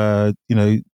to,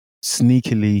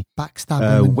 sneakily backstab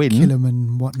him and win. Kill him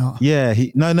and whatnot. Yeah.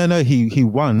 He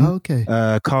won. Okay.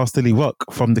 Casterly Rock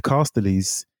from the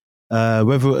Casterlys.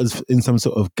 Whether it was in some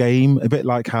sort of game, a bit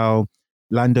like how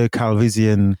Lando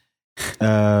Calrissian,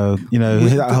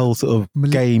 that whole sort of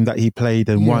game that he played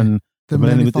and won the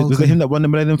Millennium Falcon. Was it him that won the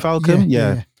Millennium Falcon?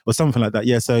 Yeah. Or something like that.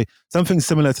 Yeah. So something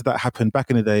similar to that happened back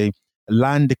in the day.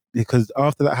 Because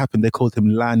after that happened, they called him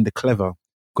Lan the Clever,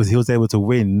 because he was able to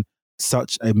win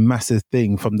such a massive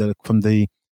thing from the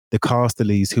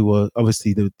Casterlys, who were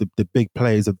obviously the big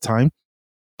players of the time.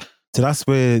 So that's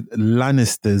where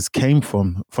Lannisters came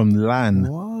from Lan.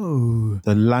 Whoa.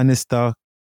 The Lannister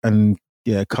and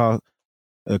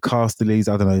Casterlys.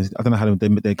 I don't know how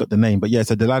they got the name, but yeah.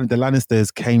 So the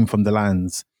Lannisters came from the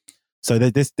Lans. So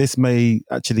this may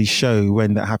actually show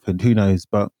when that happened. Who knows?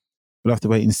 But we'll have to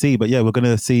wait and see. But yeah, we're going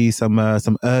to see some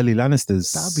early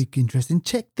Lannisters. That'll be interesting.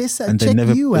 Check this out. And Check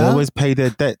you out. They always pay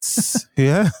their debts.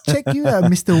 Yeah. Check you out,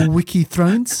 Mr. Wiki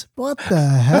Thrones. What the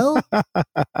hell?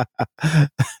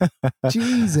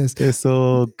 Jesus. It's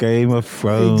all Game of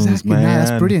Thrones, exactly. man. No,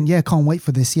 that's brilliant. Yeah, can't wait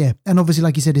for this. Yeah. And obviously,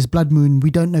 like you said, it's Blood Moon. We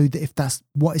don't know if that's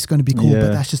what it's going to be called,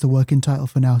 but that's just a working title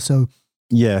for now. So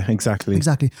yeah, exactly.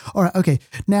 Exactly. All right. Okay.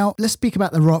 Now let's speak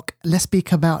about The Rock. Let's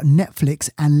speak about Netflix,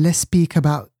 and let's speak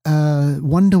about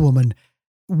Wonder Woman.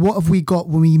 What have we got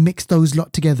when we mix those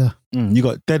lot together? You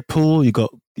got Deadpool.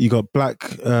 You got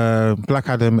Black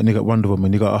Adam, and you got Wonder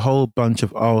Woman. You got a whole bunch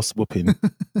of arse whooping.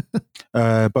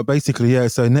 But basically, yeah.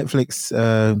 So Netflix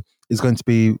is going to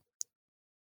be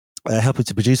helping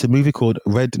to produce a movie called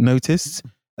Red Notice.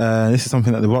 This is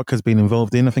something that The Rock has been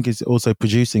involved in. I think he's also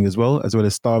producing as well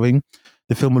as starring.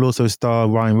 The film will also star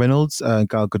Ryan Reynolds,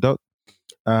 Gal Gadot.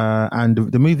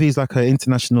 And the movie is like an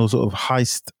international sort of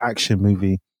heist action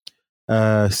movie.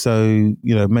 So,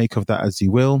 make of that as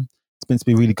you will. It's meant to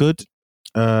be really good.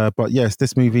 But yes,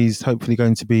 this movie is hopefully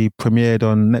going to be premiered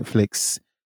on Netflix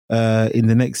in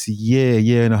the next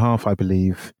year and a half, I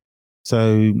believe.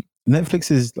 So Netflix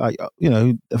is like, I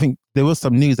think there was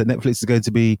some news that Netflix is going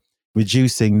to be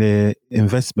reducing their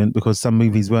investment because some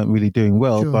movies weren't really doing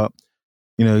well. Sure. But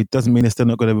it doesn't mean they're still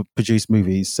not going to produce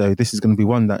movies. So this is going to be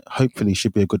one that hopefully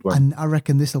should be a good one. And I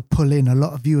reckon this will pull in a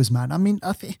lot of viewers, man. I mean,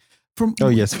 I think from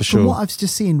what I've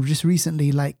just seen just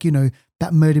recently, like,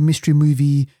 that murder mystery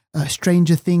movie,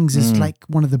 Stranger Things is like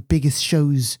one of the biggest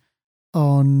shows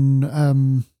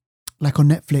on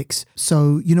Netflix.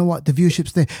 So you know what, the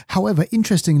viewership's there. However,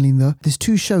 interestingly though, there's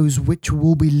two shows which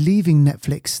will be leaving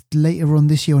Netflix later on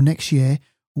this year or next year,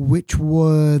 which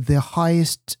were the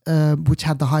highest, which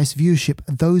had the highest viewership.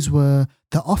 Those were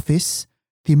The Office,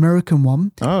 the American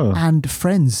one, and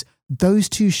Friends. Those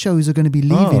two shows are going to be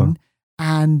leaving,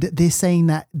 and they're saying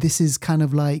that this is kind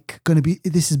of like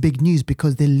this is big news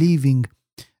because they're leaving,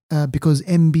 because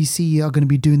NBC are going to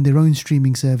be doing their own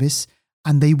streaming service,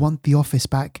 and they want The Office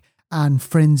back, and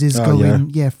Friends is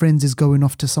Friends is going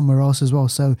off to somewhere else as well.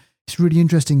 So it's really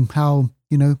interesting how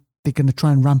they're going to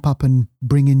try and ramp up and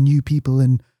bring in new people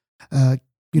and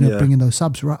Yeah. bringing those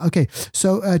subs, right? Okay.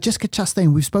 So Jessica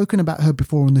Chastain, we've spoken about her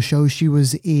before on the show. She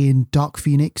was in Dark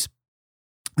Phoenix.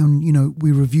 And,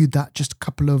 we reviewed that just a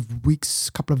couple of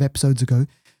episodes ago.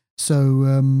 So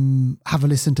have a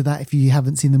listen to that if you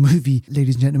haven't seen the movie,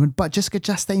 ladies and gentlemen. But Jessica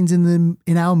Chastain's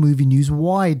in our movie news.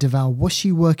 Why, Deval? What's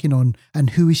she working on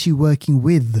and who is she working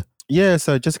with? Yeah,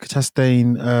 so Jessica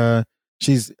Chastain,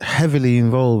 she's heavily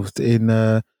involved in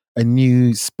a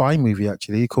new spy movie,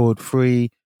 actually, called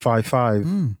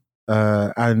 355.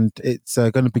 And it's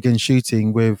going to begin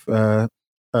shooting with a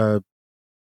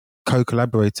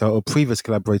co-collaborator, or previous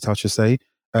collaborator, I should say,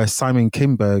 Simon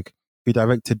Kinberg, who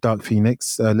directed Dark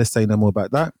Phoenix. Let's say no more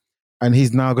about that. And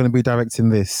he's now going to be directing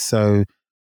this. So,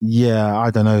 yeah,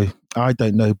 I don't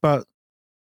know. But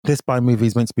this spy movie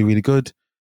is meant to be really good.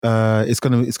 It's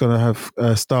gonna have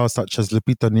stars such as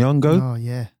Lupita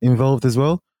Nyong'o involved as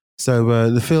well. So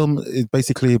the film is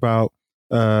basically about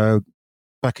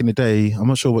back in the day. I'm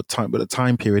not sure what the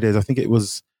time period is. I think it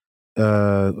was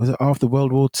it after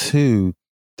World War II?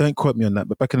 Don't quote me on that.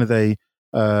 But back in the day,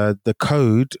 the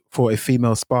code for a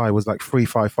female spy was like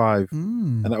 355,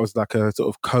 and that was like a sort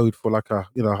of code for like a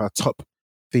top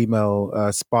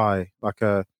female spy, like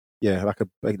a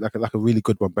really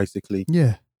good one, basically.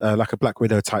 Yeah. Like a Black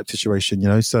Widow type situation,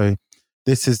 So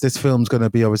this film's going to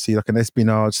be obviously like an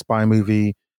espionage spy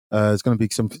movie. There's going to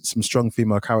be some strong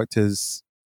female characters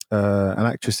and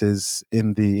actresses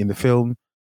in the film.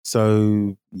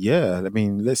 So yeah, I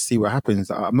mean, let's see what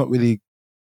happens. I'm not really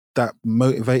that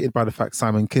motivated by the fact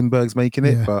Simon Kinberg's making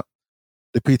it, but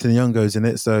Lupita Nyong'o's in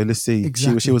it. So let's see.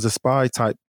 Exactly. She was a spy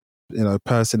type,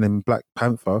 person in Black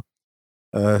Panther.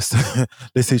 So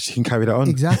let's see if she can carry that on.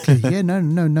 Exactly. Yeah,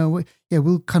 no. Yeah,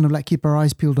 we'll kind of like keep our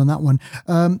eyes peeled on that one.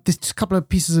 There's just a couple of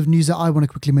pieces of news that I want to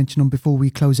quickly mention on before we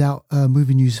close out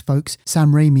movie news, folks.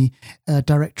 Sam Raimi,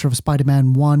 director of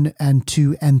Spider-Man 1 and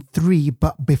 2 and 3.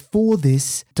 But before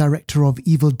this, director of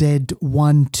Evil Dead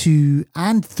 1, 2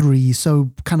 and 3.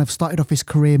 So kind of started off his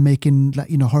career making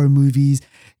horror movies.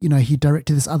 He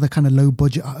directed this other kind of low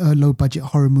budget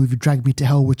horror movie, Drag Me to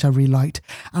Hell, which I really liked.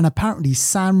 And apparently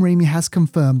Sam Raimi has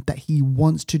confirmed that he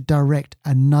wants to direct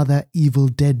another Evil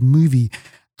Dead movie.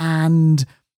 And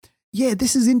yeah,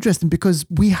 this is interesting because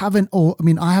I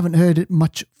haven't heard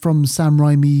much from Sam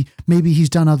Raimi. Maybe he's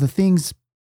done other things.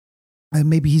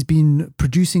 Maybe he's been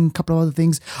producing a couple of other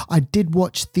things. I did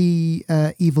watch the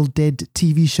Evil Dead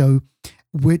TV show,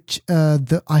 which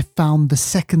I found the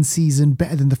second season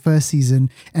better than the first season.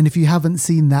 And if you haven't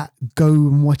seen that, go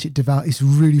and watch it, Devout. It's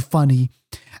really funny.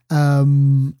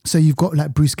 So you've got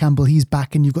like Bruce Campbell, he's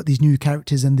back, and you've got these new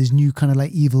characters and this new kind of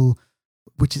like evil,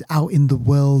 which is out in the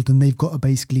world, and they've got to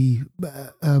basically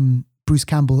Bruce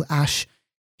Campbell, Ash,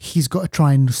 he's got to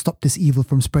try and stop this evil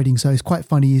from spreading. So it's quite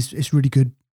funny. It's really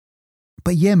good.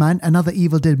 But yeah, man, another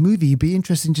Evil Dead movie. It'd be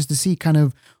interesting just to see kind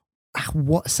of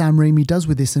what Sam Raimi does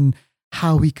with this and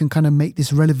how he can kind of make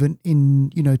this relevant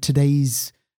in,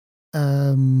 today's,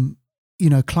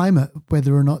 climate,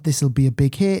 whether or not this will be a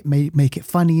big hit, make it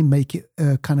funny, make it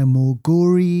kind of more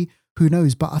gory, who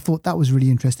knows? But I thought that was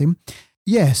really interesting.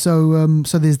 Yeah, so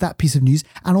there's that piece of news.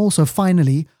 And also,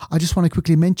 finally, I just want to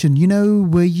quickly mention,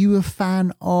 were you a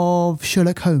fan of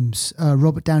Sherlock Holmes,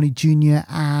 Robert Downey Jr.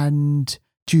 and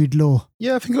Jude Law?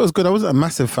 Yeah, I think it was good. I wasn't a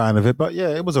massive fan of it, but yeah,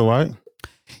 it was all right.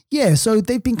 Yeah, so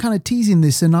they've been kind of teasing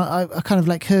this, and I kind of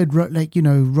like heard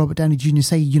Robert Downey Jr.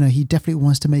 say, he definitely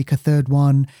wants to make a third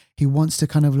one. He wants to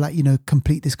kind of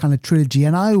complete this kind of trilogy.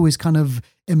 And I always kind of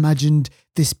imagined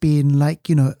this being like,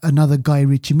 another Guy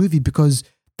Ritchie movie, because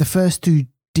the first two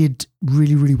did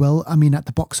really, really well. I mean, at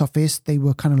the box office, they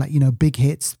were kind of like, big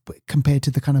hits compared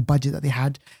to the kind of budget that they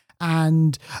had.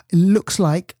 And it looks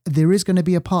like there is going to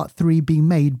be a part 3 being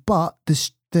made. But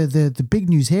the big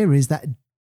news here is that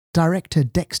director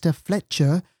Dexter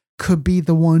Fletcher could be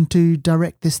the one to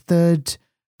direct this third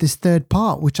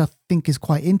part, which I think is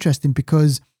quite interesting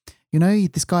because,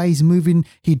 this guy is moving.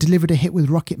 He delivered a hit with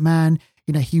Rocket Man.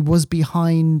 He was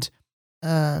behind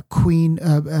Queen,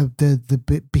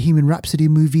 the Bohemian Rhapsody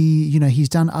movie. He's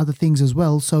done other things as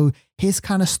well. So his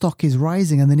kind of stock is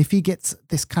rising. And then if he gets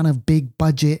this kind of big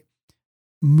budget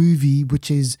movie, which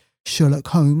is Sherlock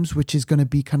Holmes, which is going to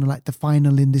be kind of like the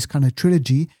final in this kind of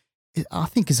trilogy, I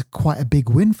think is quite a big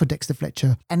win for Dexter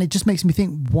Fletcher. And it just makes me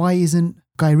think, why isn't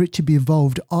Guy Ritchie be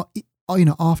involved,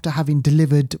 after having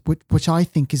delivered, which I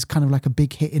think is kind of like a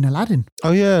big hit in Aladdin?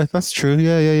 Oh yeah, that's true.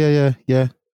 Yeah.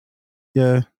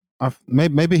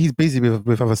 Maybe he's busy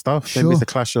with other stuff. Sure. Maybe it's a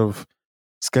clash of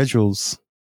schedules.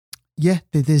 Yeah,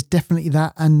 there's definitely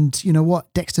that. And you know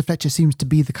what? Dexter Fletcher seems to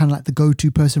be the kind of like the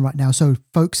go-to person right now. So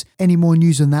folks, any more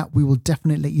news on that, we will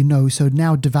definitely let you know. So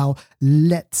now, Deval,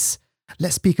 let's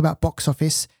let's speak about box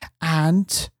office.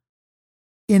 And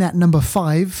in at number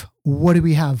 5, what do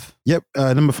we have? Yep.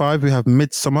 Number 5, we have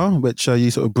Midsommar, which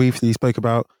you sort of briefly spoke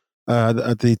about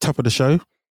at the top of the show.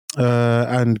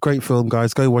 And great film,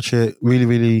 guys. Go watch it. Really,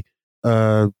 really.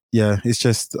 Yeah, it's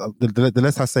just the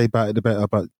less I say about it, the better.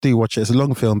 But do watch it. It's a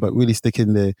long film, but really stick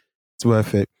in there. It's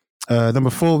worth it. Number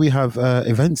 4, we have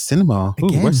Event Cinema. Ooh,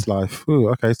 Again? Westlife. Ooh,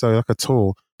 okay, so like a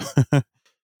tour.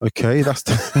 Okay, that's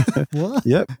What?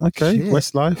 yep. Okay, Shit.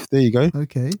 Westlife. There you go.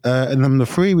 Okay. And number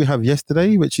 3, we have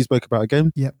Yesterday, which you spoke about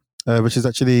again. Yep. Which is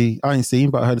actually I ain't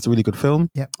seen, but I heard it's a really good film.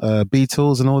 Yep.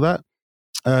 Beatles and all that.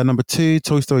 Number 2,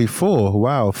 Toy Story 4.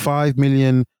 Wow, £5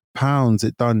 million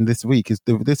it done this week.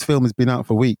 This film has been out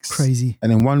for weeks. Crazy.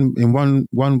 And in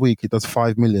one week, it does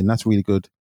 5 million. That's really good.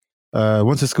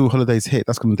 Once the school holidays hit,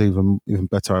 that's going to do even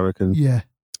better, I reckon. Yeah.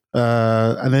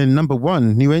 And then number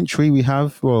 1, new entry we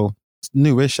have, well,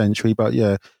 newish entry, but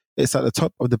yeah, it's at the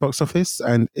top of the box office,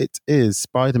 and it is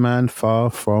Spider-Man Far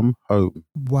From Home.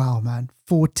 Wow, man.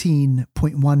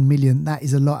 14.1 million. That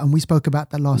is a lot. And we spoke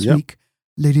about that last Yep. week,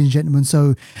 ladies and gentlemen.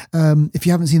 So if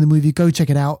you haven't seen the movie, go check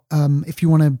it out. If you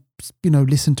want to,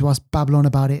 listen to us babble on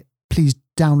about it, please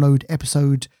download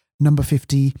episode number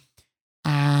 50.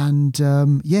 And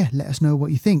let us know what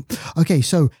you think. Okay,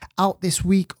 so out this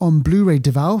week on Blu-ray,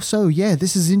 Deval. So yeah,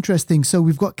 this is interesting. So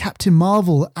we've got Captain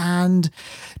Marvel, and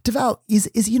Deval, is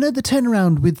the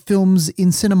turnaround with films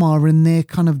in cinema and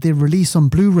their release on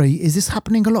Blu-ray, is this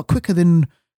happening a lot quicker than?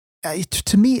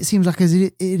 To me, it seems like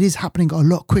it is happening a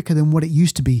lot quicker than what it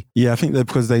used to be. Yeah, I think that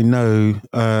because they know,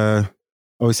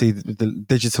 obviously, the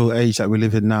digital age that we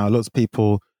live in now, lots of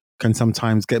people can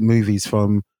sometimes get movies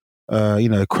from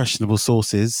questionable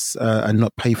sources and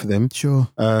not pay for them. Sure.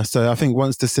 So I think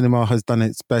once the film has done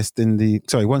its best in the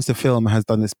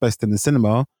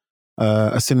cinema,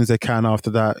 as soon as they can after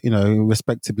that,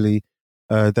 respectively,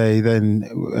 they then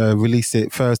release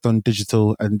it first on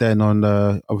digital and then on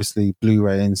obviously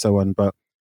Blu-ray and so on. But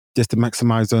just to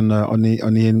maximize on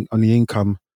the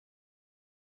income,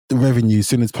 the revenue as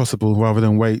soon as possible, rather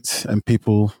than wait and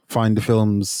people find the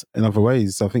films in other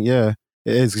ways. So I think it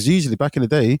is, because usually back in the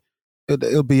day,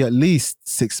 it'll be at least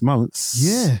 6 months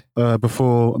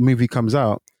before a movie comes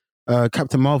out.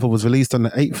 Captain Marvel was released on the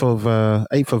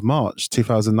 8th of March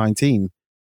 2019,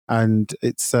 and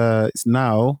it's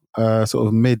now sort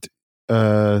of mid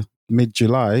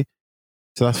July,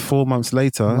 so that's 4 months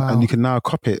later. Wow. And you can now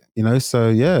cop it, so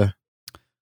yeah,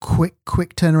 quick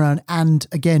turnaround. And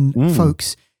again,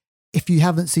 folks, if you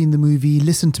haven't seen the movie,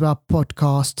 listen to our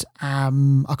podcast.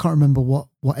 I can't remember what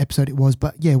episode it was,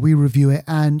 but yeah, we review it,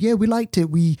 and yeah, we liked it.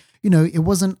 We, it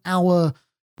wasn't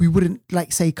we wouldn't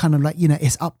say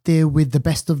it's up there with the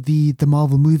best of the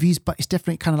Marvel movies, but it's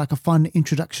definitely kind of like a fun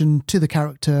introduction to the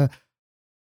character.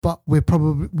 But we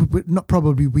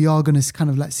are going to kind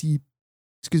of see,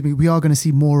 we are going to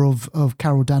see more of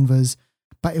Carol Danvers,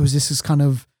 but it was just this kind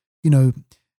of,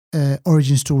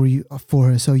 origin story for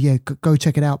her. So yeah, go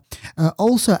check it out.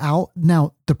 Also out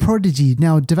now, The Prodigy.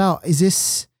 Now, Deval,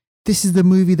 this is the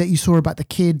movie that you saw about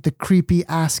the creepy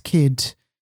ass kid.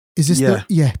 Is this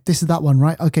this is that one,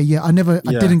 right? Okay, yeah. I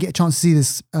didn't get a chance to see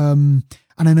this. And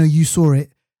I know you saw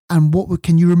it. And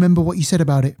can you remember what you said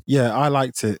about it? Yeah, I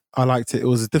liked it. It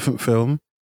was a different film.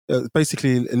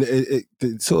 Basically,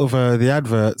 it sort of the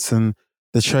adverts and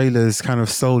the trailers kind of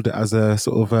sold it as a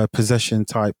sort of a possession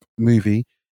type movie,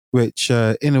 which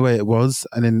in a way it was,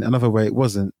 and in another way it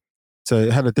wasn't. So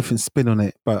it had a different spin on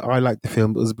it, but I liked the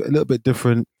film. It was a little bit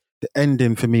different. The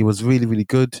ending for me was really, really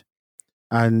good.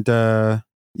 And I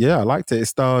liked it. It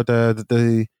starred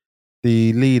the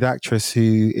lead actress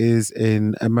who is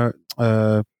in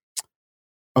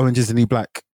Orange is the New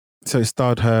Black. So it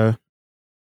starred her.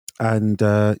 And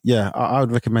I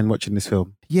would recommend watching this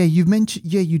film. Yeah, you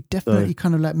definitely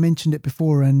kind of mentioned it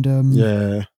before. And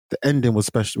the ending was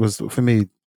special. Was for me,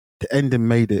 the ending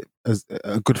made it as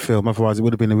a good film. Otherwise, it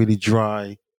would have been a really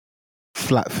dry,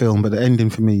 flat film. But the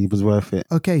ending for me was worth it.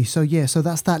 Okay, so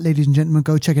that's that, ladies and gentlemen.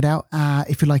 Go check it out.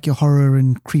 If you like your horror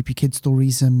and creepy kid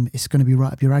stories, it's going to be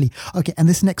right up your alley. Okay, and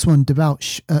this next one about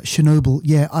Chernobyl.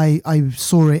 Yeah, I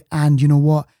saw it, and you know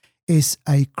what? It's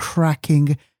a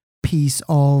cracking piece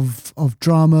of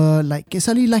drama. It's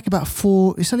only about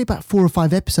 4 or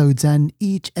 5 episodes, and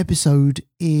each episode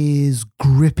is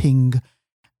gripping.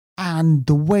 And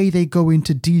the way they go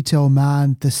into detail,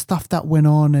 man, the stuff that went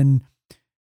on and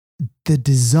the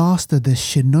disaster, the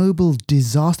Chernobyl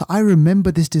disaster. I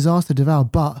remember this disaster,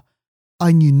 Deval, but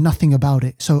I knew nothing about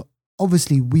it. So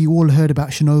obviously we all heard about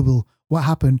Chernobyl, what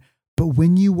happened. But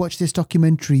when you watch this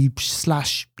documentary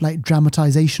 /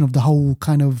 dramatization of the whole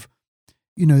kind of,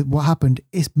 what happened.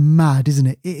 It's mad, isn't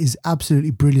it? It is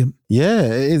absolutely brilliant. Yeah,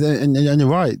 it is, and you're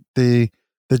right. The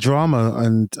drama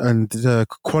and the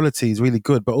quality is really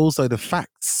good, but also the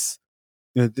facts.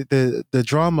 The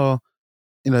drama.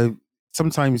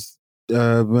 Sometimes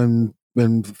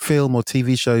when film or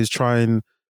TV shows try and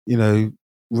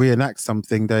reenact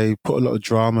something, they put a lot of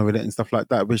drama in it and stuff like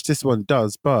that, which this one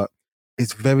does, but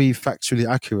it's very factually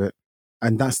accurate,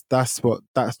 and that's what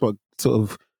sort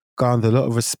of garnered a lot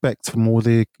of respect from all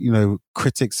the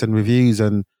critics and reviews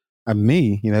and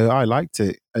me. I liked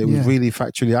it. It was really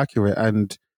factually accurate,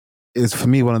 and it's for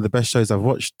me one of the best shows I've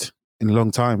watched in a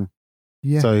long time.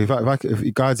 Yeah. So if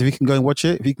you can go and watch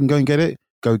it, if you can go and get it,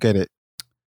 go get it.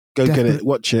 Get it,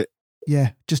 watch it.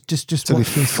 Yeah, just so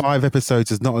watch this. 5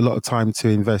 episodes is not a lot of time to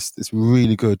invest. It's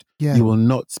really good. Yeah. You will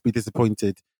not be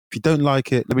disappointed. If you don't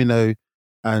like it, let me know,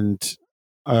 and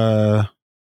I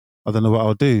don't know what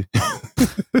I'll do.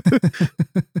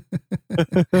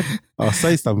 I'll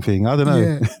say something. I don't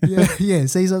know. Yeah.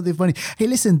 Say something funny. Hey,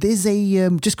 listen, there's a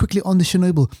just quickly on the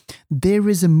Chernobyl.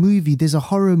 There's a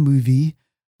horror movie,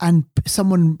 and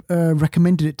someone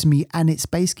recommended it to me, and it's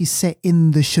basically set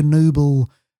in the Chernobyl.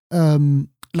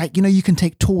 You can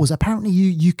take tours. Apparently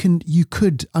you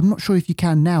could, I'm not sure if you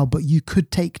can now, but you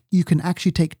can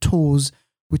actually take tours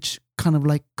which kind of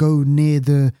like go near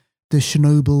the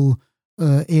Chernobyl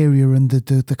area and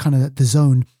the kind of the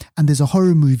zone. And there's a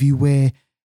horror movie where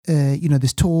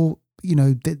this tour,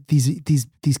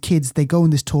 these kids, they go on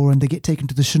this tour and they get taken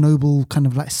to the Chernobyl kind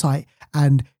of like site,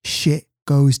 and shit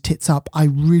goes tits up. I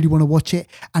really want to watch it,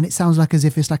 and it sounds like as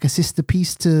if it's like a sister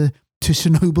piece to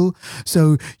Chernobyl.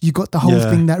 So you got the whole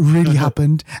thing that really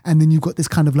happened, and then you've got this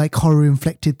kind of like horror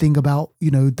inflected thing about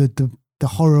the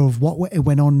horror of what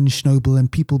went on in Chernobyl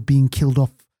and people being killed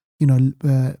off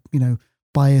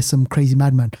by some crazy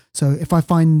madman. So if I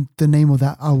find the name of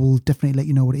that, I will definitely let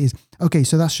you know what it is. Okay,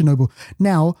 so that's Chernobyl.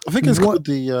 Now I think it's called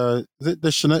the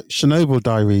Chernobyl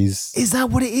Diaries. Is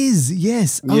that what it is?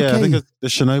 Yes. Okay. Yeah, I think it's the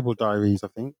Chernobyl Diaries, I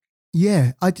think.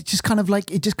 Yeah, it just kind of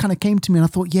came to me, and I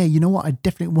thought, yeah, you know what, I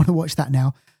definitely want to watch that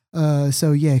now.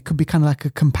 So yeah, it could be kind of like a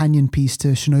companion piece to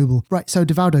Chernobyl. Right, so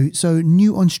Devaldo, so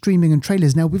new on streaming and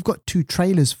trailers. Now we've got 2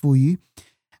 trailers for you.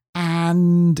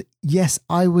 And yes,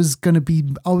 I was going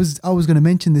to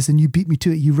mention this, and you beat me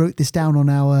to it. You wrote this down on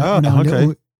our,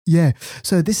 little, yeah.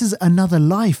 So this is Another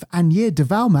Life, and yeah,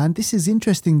 Deval, man, this is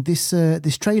interesting. This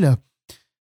trailer.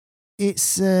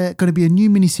 It's going to be a new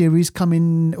miniseries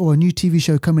coming, or a new TV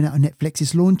show coming out on Netflix.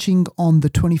 It's launching on the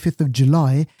 25th of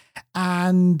July.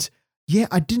 And yeah,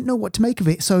 I didn't know what to make of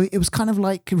it. So it was kind of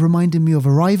like reminding me of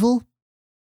Arrival.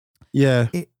 Yeah.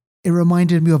 It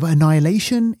reminded me of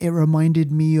Annihilation. It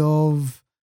reminded me of,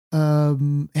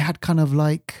 it had kind of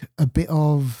like a bit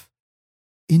of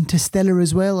Interstellar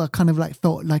as well. I kind of like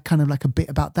felt like kind of like a bit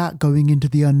about that, going into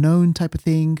the unknown type of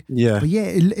thing. Yeah. But yeah,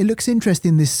 it looks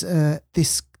interesting, this kind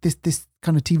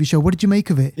of TV show. What did you make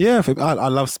of it? Yeah, I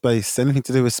love space. Anything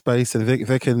to do with space, and if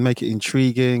they can make it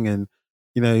intriguing and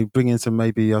bring in some,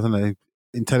 maybe, I don't know,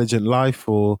 intelligent life,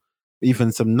 or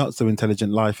even some not so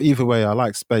intelligent life. Either way, I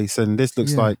like space, and this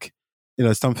looks like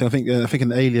something. I think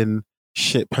an alien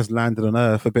ship has landed on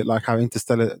Earth, a bit like how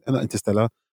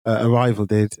Arrival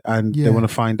did, and they want to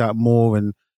find out more,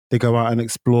 and they go out and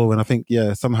explore. And I think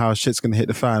somehow shit's going to hit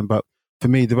the fan. But for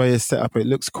me, the way it's set up, it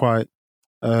looks quite.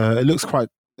 It looks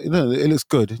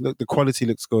good. Look, the quality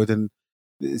looks good, and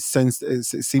it seems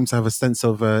to have a sense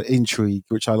of intrigue,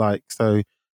 which I like. So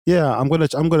yeah, I'm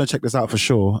gonna check this out for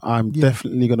sure. I'm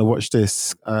definitely gonna watch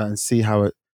this and see how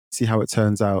it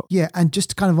turns out. Yeah, and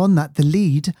just kind of on that, the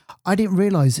lead, I didn't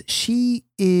realize she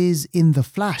is in The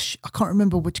Flash. I can't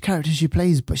remember which character she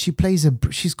plays, but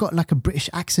she's got like a British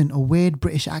accent, a weird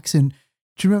British accent.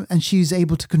 Do you remember? And she's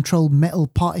able to control metal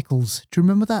particles. Do you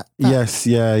remember that? Yes.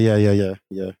 Yeah.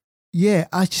 Yeah,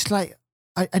 I just like,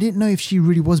 I didn't know if she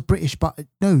really was British, but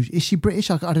no, is she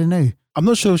British? I don't know. I'm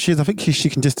not sure if she is. I think she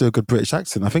can just do a good British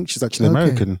accent. I think she's actually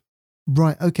American.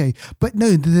 Right, okay. But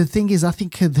no, the thing is, I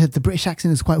think the British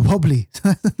accent is quite wobbly.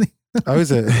 Oh,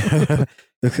 is it?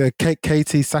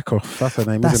 Katie Sackhoff, that's her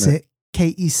name, isn't it? That's it.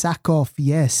 Katie Sackhoff,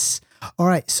 yes. All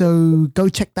right, so go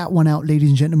check that one out, ladies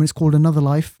and gentlemen. It's called Another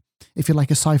Life. If you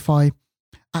like a sci-fi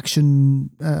action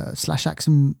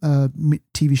 /action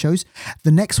TV shows.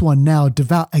 The next one now,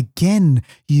 Devout, again,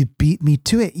 you beat me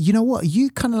to it. You know what?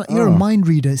 You're a mind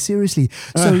reader, seriously.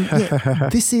 So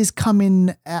this is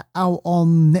coming out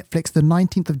on Netflix the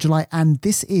 19th of July, and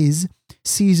this is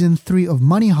season 3 of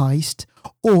Money Heist,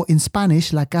 or in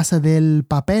Spanish, La Casa del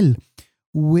Papel,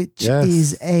 which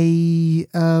is a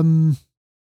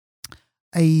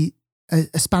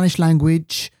Spanish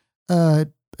language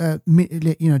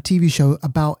TV show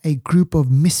about a group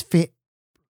of misfit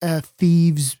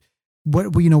thieves,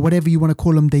 whatever you want to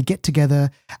call them. They get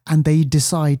together and they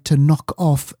decide to knock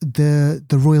off the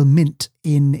royal mint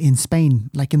in Spain,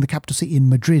 like in the capital city in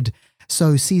Madrid.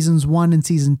 So seasons 1 and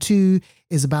season 2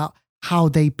 is about how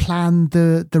they plan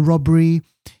the robbery,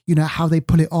 how they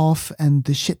pull it off, and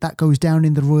the shit that goes down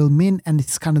in the royal mint. And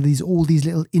it's kind of all these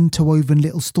little interwoven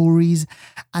little stories.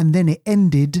 And then it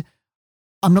ended.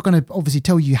 I'm not going to obviously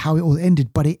tell you how it all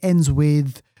ended, but it ends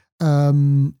with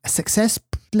success.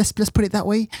 Let's put it that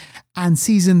way. And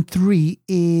season 3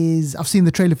 is, I've seen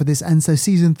the trailer for this, and so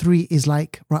season 3 is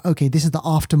like, right, okay, this is the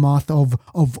aftermath of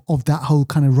that whole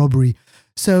kind of robbery.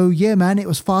 So yeah, man, it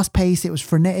was fast paced. It was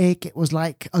frenetic. It was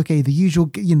like, okay, the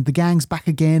usual, the gang's back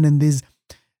again, and there's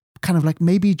kind of like,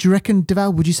 maybe, do you reckon,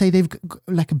 Deval, would you say they've got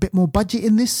like a bit more budget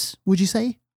in this? Would you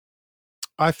say?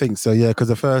 I think so, yeah, because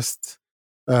the first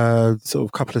sort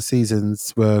of couple of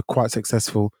seasons were quite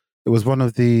successful. It was one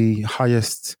of the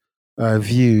highest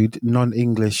viewed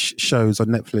non-English shows on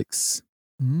Netflix.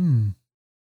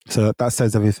 So that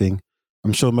says everything.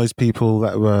 I'm sure most people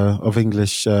that were of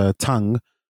English tongue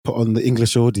put on the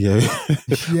English audio,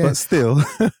 but still,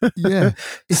 yeah,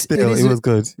 it was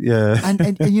good. Yeah,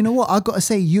 and you know what? I got to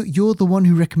say, you're the one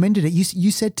who recommended it.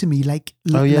 You said to me like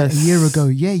yes, like a year ago.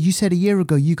 Yeah, you said a year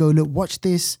ago. You go, look, watch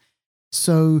this.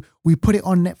 So we put it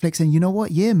on Netflix, and you know what?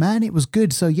 Yeah, man, it was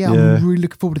good. So yeah, I'm really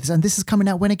looking forward to this. And this is coming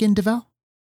out when again, Deval?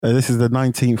 This is the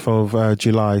 19th of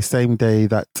July, same day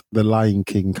that The Lion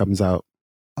King comes out.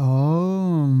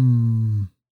 Oh,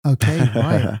 okay,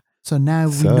 right. So now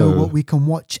we know what we can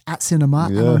watch at cinema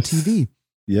and on TV.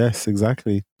 Yes,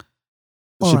 exactly.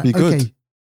 Should be good. Okay.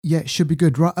 Yeah, it should be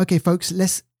good. Right. Okay, folks,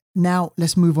 let's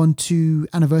move on to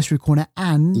Anniversary Corner.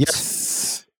 And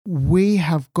yes, we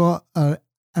have got a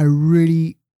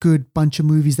really good bunch of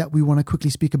movies that we want to quickly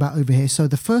speak about over here. So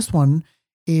the first one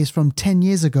is from 10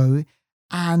 years ago.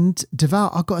 And Deval,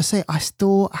 I've got to say, I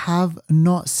still have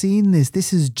not seen this.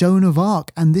 This is Joan of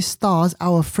Arc, and this stars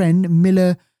our friend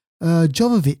Milla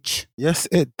Jovovich. Yes,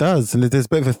 it does. And there's a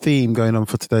bit of a theme going on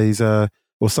for today's, or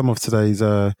some of today's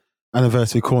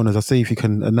Anniversary Corners. I'll see if you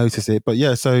can notice it. But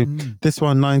yeah, so this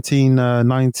one,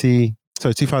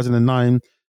 2009,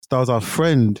 stars our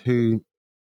friend who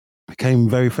became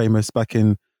very famous back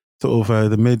in sort of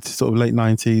the mid, sort of late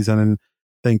 90s, and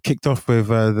then kicked off with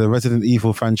the Resident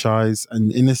Evil franchise.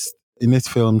 And in this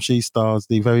film, she stars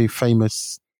the very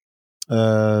famous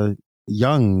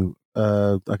young,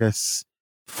 I guess,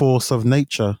 force of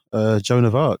nature, Joan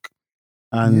of Arc.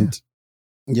 And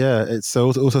it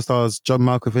also stars John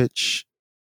Malkovich,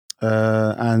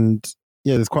 and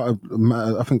there's quite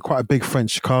a big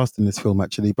French cast in this film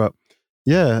actually. But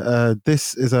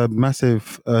this is a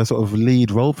massive sort of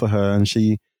lead role for her, and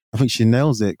I think she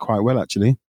nails it quite well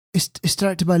actually. It's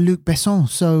directed by Luc Besson.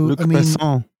 So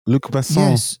Luc Besson.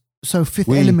 Yes. So Fifth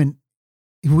Element.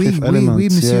 Fifth Element,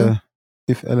 monsieur. Yeah.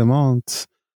 Fifth Element.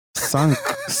 Cinq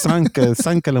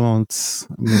elements,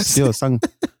 monsieur.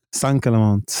 Cinq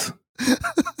elements.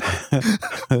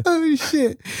 Oh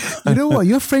shit! You know what?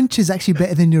 Your French is actually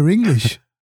better than your English.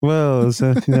 Well,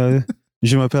 so,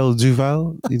 je m'appelle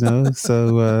Duval.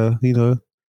 So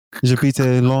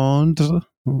j'habite Londres.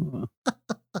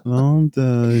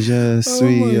 Je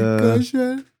suis,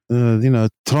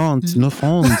 39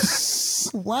 ans.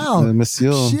 Wow,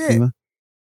 monsieur. Shit.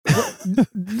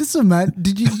 Listen, man,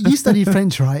 did you study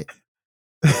French, right?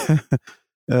 Did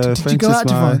you go out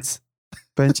to France?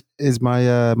 French is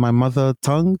my mother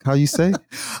tongue. How you say?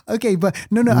 Okay, but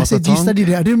no. I said you studied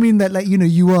it. I didn't mean that, like,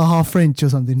 you were half French or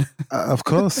something. Of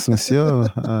course, monsieur.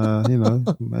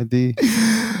 Medi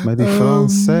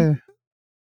français.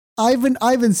 I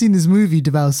haven't seen this movie,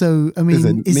 Deval. So I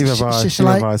mean, neither have I.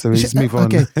 So we just move on.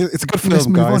 Okay. It's a good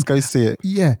film, guys. Go see it.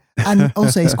 Yeah, and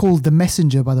also it's called The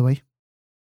Messenger, by the way.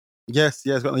 Yes,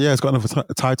 it's got another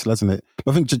title, hasn't it?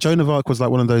 But I think Joan of Arc was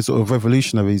like one of those sort of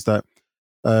revolutionaries that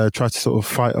tried to sort of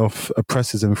fight off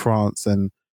oppressors in France, and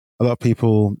a lot of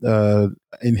people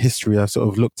in history have sort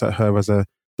of looked at her as a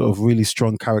sort of really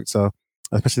strong character,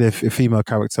 especially a female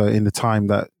character in the time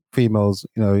that females,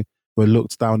 were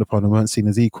looked down upon and weren't seen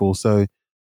as equal. So,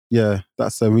 yeah,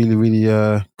 that's a really, really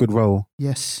good role.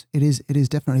 Yes, it is. It is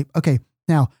definitely. Okay,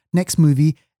 now, next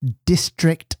movie,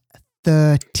 District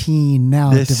 13.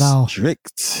 Now, Deval.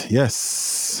 District,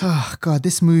 yes. Oh, God,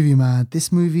 this movie, man. This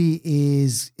movie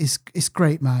is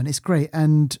great, man. It's great.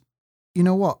 And you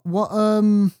know what?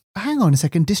 Hang on a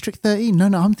second. District 13? No,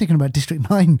 I'm thinking about District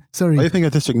 9. Sorry. Are you thinking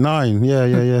of District 9?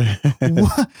 Yeah.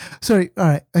 What? Sorry. All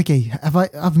right. Okay.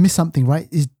 I've missed something, right?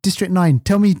 Is District 9?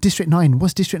 Tell me District 9.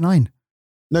 What's District 9?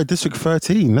 No, District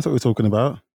 13. That's what we're talking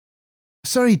about.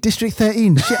 Sorry, District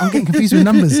 13. Shit, I'm getting confused with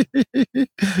numbers.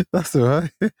 That's all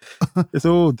right. It's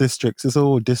all districts. It's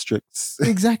all districts.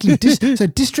 Exactly. So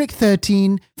District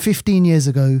 13, 15 years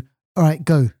ago. All right,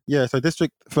 go. Yeah. So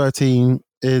District 13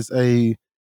 is a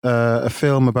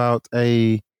film about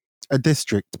a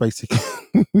district, basically.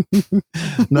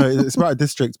 No, it's about a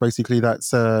district basically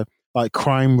that's like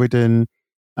crime ridden,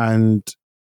 and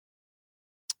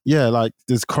yeah, like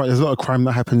there's a lot of crime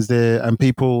that happens there, and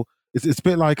people. It's a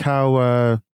bit like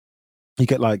how you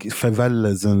get like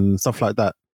favelas and stuff like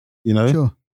that, you know.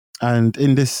 Sure. And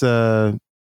in this, I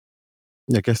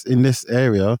guess in this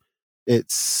area,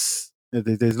 it's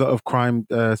there's a lot of crime,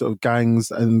 sort of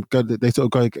gangs, and they sort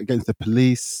of go against the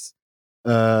police.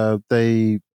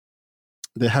 They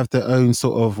have their own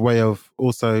sort of way of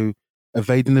also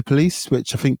evading the police,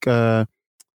 which I think, what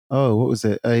was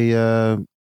it? A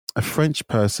French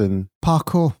person.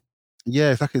 Parkour.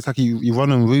 Yeah, it's like you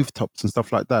run on rooftops and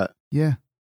stuff like that. Yeah.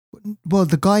 Well,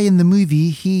 the guy in the movie,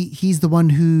 he's the one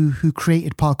who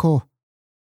created parkour.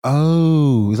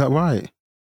 Oh, is that right?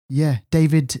 Yeah,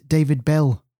 David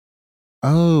Bell.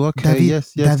 Oh, okay.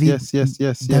 Yes.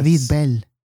 David Bell.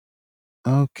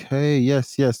 Okay.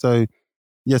 Yes. So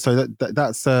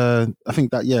that's I think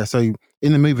that, yeah. So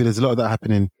in the movie, there's a lot of that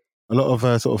happening. A lot of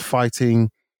sort of fighting.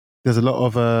 There's a lot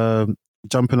of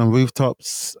jumping on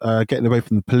rooftops, getting away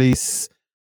from the police.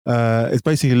 It's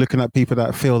basically looking at people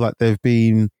that feel like they've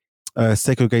been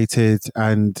segregated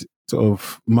and sort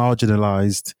of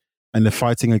marginalized, and they're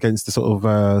fighting against the sort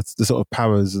of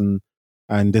powers, and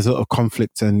there's a lot of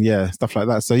conflict and stuff like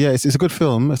that. So yeah, it's a good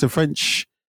film. It's a French.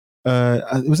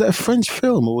 Was it a French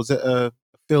film, or was it a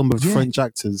film with French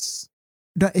actors?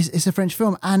 No, it's a French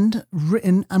film, and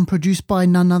written and produced by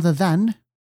none other than.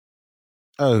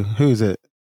 Oh, who is it?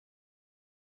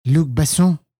 Luc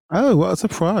Besson. Oh, what a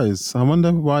surprise! I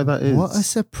wonder why that is. What a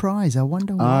surprise! I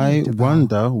wonder why. I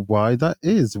wonder why that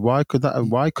is. Why could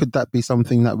that be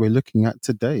something that we're looking at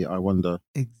today? I wonder.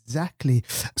 Exactly.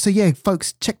 So yeah,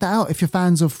 folks, check that out if you're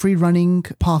fans of free running,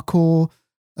 parkour.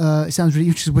 It sounds really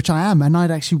interesting, which I am, and I'd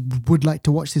actually would like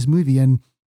to watch this movie. And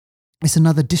it's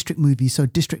another District movie. So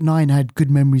District 9 I had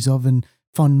good memories of and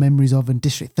fond memories of, and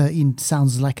District 13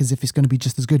 sounds like as if it's going to be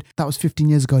just as good. That was 15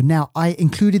 years ago. Now, I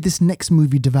included this next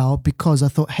movie, Deval, because I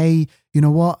thought, hey, you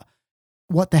know what?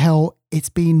 What the hell? It's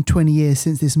been 20 years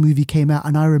since this movie came out,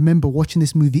 and I remember watching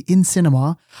this movie in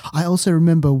cinema. I also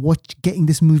remember getting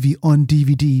this movie on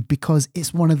DVD, because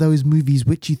it's one of those movies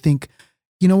which you think,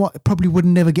 you know what, it probably would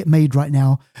never get made right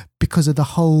now because of the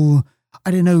whole,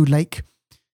 I don't know, like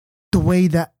the way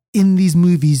that in these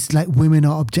movies, like women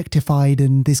are objectified,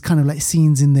 and there's kind of like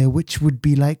scenes in there which would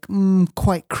be like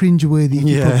quite cringeworthy if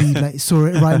you probably like saw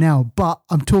it right now. But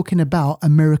I'm talking about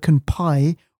American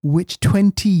Pie, which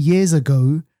 20 years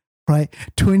ago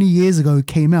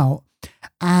came out.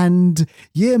 And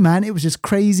yeah, man, it was just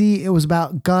crazy. It was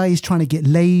about guys trying to get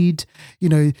laid, you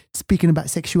know, speaking about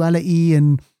sexuality,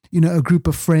 and, you know, a group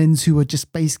of friends who were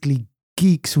just basically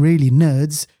geeks, really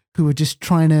nerds, who were just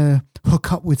trying to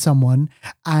hook up with someone,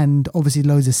 and obviously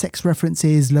loads of sex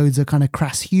references, loads of kind of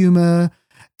crass humor.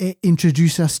 It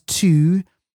introduced us to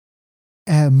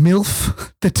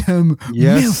MILF, the term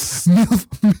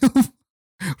MILF,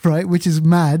 right, which is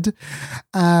mad.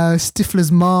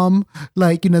 Stifler's mom,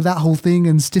 like, you know, that whole thing,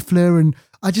 and Stifler. And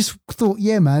I just thought,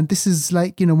 yeah, man, this is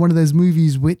like, you know, one of those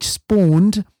movies which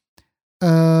spawned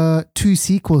 2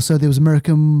 sequels. So there was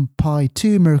American Pie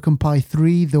 2, American Pie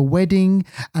 3, The Wedding,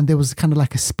 and there was kind of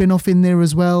like a spin-off in there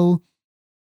as well.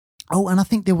 Oh, and I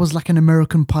think there was like an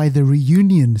American Pie The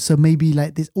Reunion. So maybe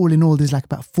like this, all in all, there's like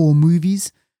about 4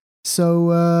 movies.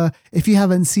 So if you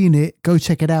haven't seen it, go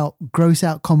check it out. Gross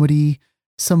out comedy,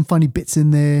 some funny bits in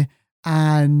there,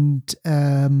 and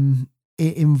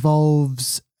it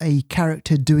involves a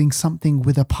character doing something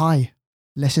with a pie.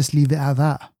 Let's just leave it at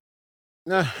that.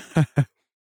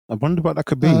 I wonder what that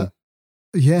could be.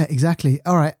 Yeah, exactly.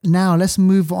 All right, now let's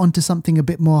move on to something a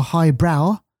bit more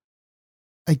highbrow.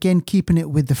 Again, keeping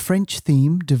it with the French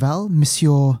theme, Duval,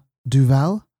 Monsieur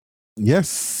Duval.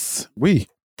 Yes, oui.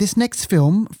 This next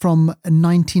film from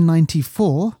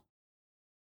 1994,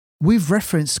 we've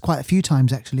referenced quite a few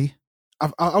times, actually.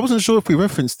 I wasn't sure if we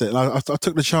referenced it. I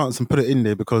took the chance and put it in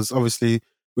there because obviously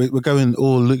we're going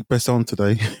all Luc Besson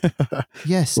today.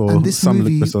 Yes, and this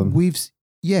movie,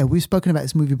 we've spoken about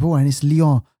this movie before, and it's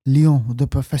Léon the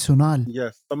Professionnel.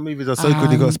 Yes, some movies are so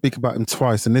good you got to speak about them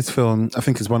twice, and this film, I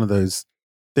think, is one of those.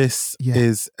 This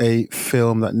is a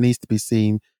film that needs to be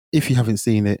seen if you haven't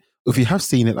seen it. If you have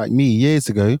seen it like me years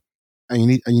ago,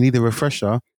 and you need a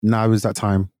refresher, now is that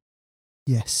time.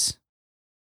 Yes.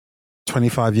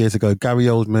 25 years ago, Gary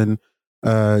Oldman,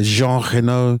 Jean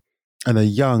Reno, and a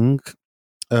young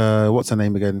what's her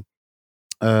name again?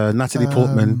 Natalie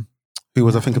Portman, who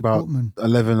was, I think, about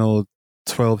 11 or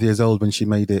 12 years old when she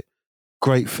made it.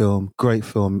 Great film, great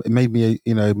film. It made me,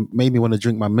 made me want to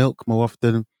drink my milk more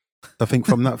often. I think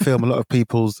from that film, a lot of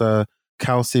people's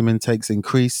calcium intakes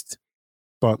increased.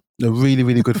 But a really,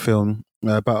 really good film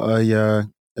about a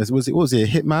what was he, a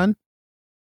hitman?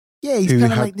 Yeah, he's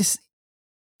kind of like this.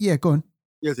 Yeah, go on.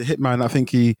 Yeah, he's a hitman. I think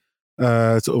he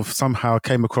sort of somehow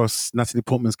came across Natalie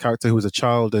Portman's character, who was a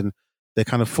child, and they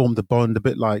kind of formed a bond, a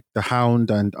bit like the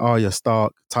Hound and Arya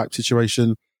Stark type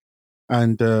situation.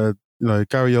 And Gary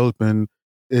Oldman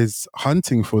is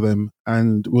hunting for them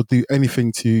and will do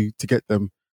anything to get them.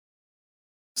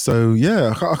 So yeah,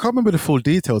 I can't remember the full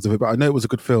details of it, but I know it was a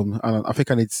good film, and I think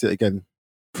I need to see it again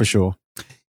for sure.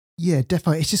 Yeah,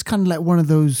 definitely. It's just kind of like one of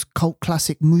those cult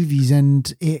classic movies,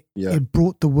 and it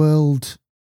brought the world,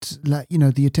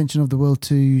 the attention of the world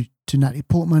to Natalie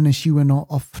Portman, and she went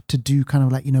off to do kind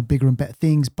of like bigger and better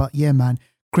things. But yeah, man,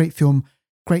 great film,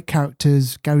 great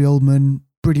characters, Gary Oldman,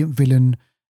 brilliant villain,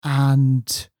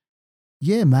 and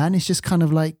yeah, man, it's just kind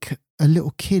of like a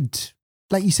little kid.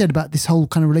 Like you said about this whole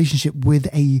kind of relationship with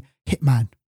a hitman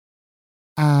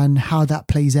and how that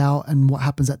plays out and what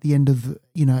happens at the end of,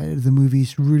 the movie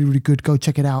is really, really good. Go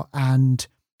check it out. And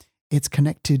it's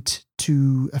connected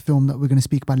to a film that we're going to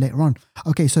speak about later on.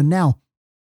 Okay. So now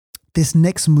this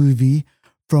next movie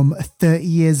from 30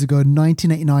 years ago,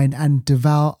 1989, and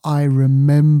Deval, I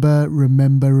remember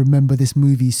this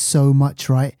movie so much,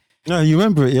 right? No, you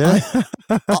remember it, yeah?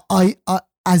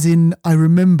 I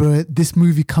remember this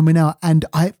movie coming out, and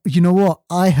you know what?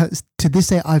 To this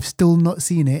day, I've still not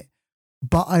seen it,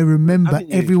 but I remember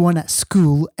everyone at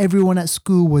school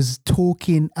was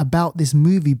talking about this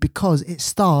movie because it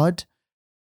starred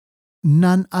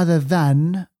none other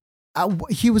than,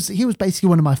 he was basically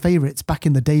one of my favorites back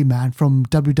in the day, man, from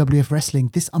WWF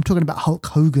wrestling. I'm talking about Hulk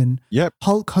Hogan. Yep.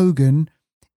 Hulk Hogan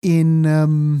in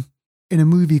a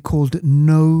movie called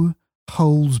No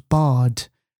Holds Barred.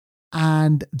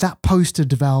 And that poster,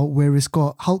 Deval, where it's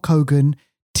got Hulk Hogan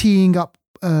teeing up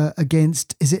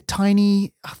against, is it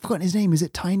Tiny? I've forgotten his name. Is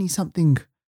it Tiny something?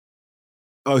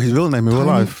 Oh, his real name in real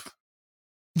life.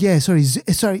 Yeah, sorry.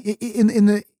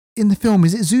 In the film,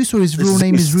 is it Zeus or his real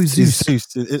name is Zeus?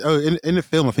 Zeus. In the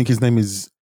film, I think his name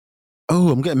is. Oh,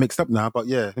 I'm getting mixed up now. But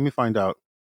yeah, let me find out.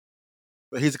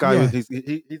 But he's a guy. Yeah. He's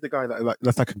the guy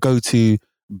that's like a go-to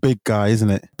big guy, isn't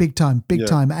it? Big time.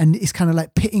 And it's kind of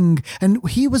like pitting. And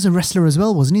he was a wrestler as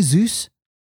well, wasn't he, Zeus?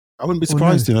 I wouldn't be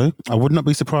surprised, I would not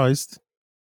be surprised.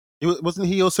 Wasn't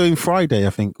he also in Friday, I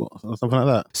think, or something like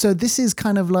that? So this is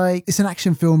kind of like, it's an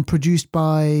action film produced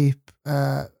by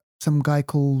some guy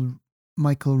called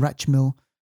Michael Rachmil,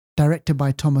 directed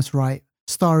by Thomas Wright,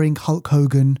 starring Hulk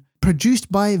Hogan,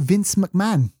 produced by Vince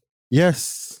McMahon.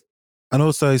 Yes. And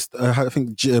also, I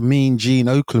think Mean Gene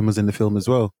Okerlund was in the film as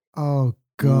well. Oh,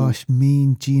 gosh,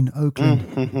 Mean Gene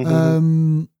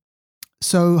Okerlund.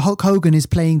 So Hulk Hogan is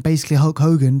playing basically Hulk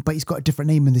Hogan, but he's got a different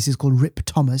name, and this is called Rip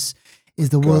Thomas, is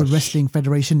the World Wrestling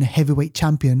Federation heavyweight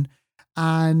champion.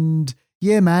 And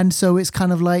yeah, man, so it's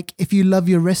kind of like, if you love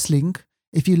your wrestling,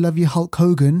 if you love your Hulk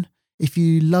Hogan, if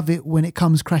you love it when it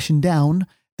comes crashing down,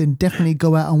 then definitely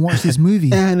go out and watch this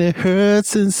movie. And it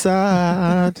hurts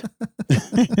inside.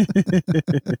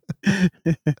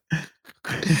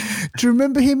 Do you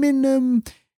remember him in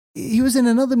he was in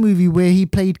another movie where he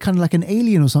played kind of like an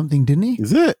alien or something, didn't he?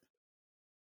 Is it?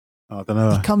 I don't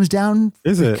know. He comes down.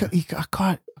 Is it? I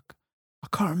can't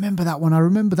remember that one. I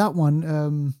remember that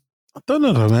one. I don't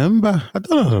remember.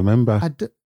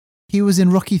 He was in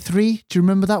Rocky 3. Do you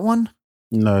remember that one?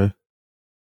 No.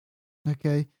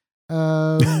 Okay.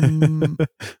 Well,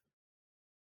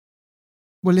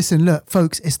 listen, look,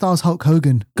 folks, it stars Hulk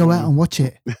Hogan. Go out and watch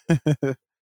it.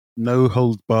 No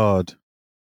Holds Barred.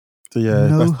 So yeah,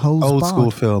 No Holds old Barred.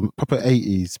 school film, proper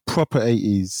 80s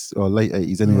or late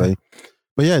 80s anyway. Yeah.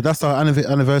 But yeah, that's our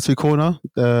anniversary corner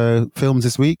films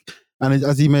this week. And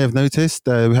as you may have noticed,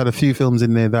 we had a few films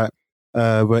in there that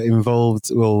were involved,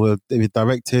 they were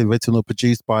directed, written or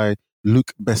produced by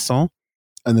Luc Besson.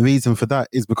 And the reason for that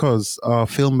is because our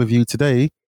film review today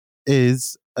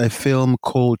is a film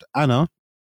called Anna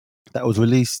that was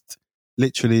released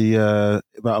literally about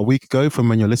a week ago from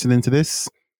when you're listening to this.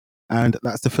 And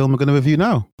that's the film we're going to review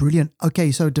now. Brilliant.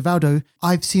 Okay, so Devaldo,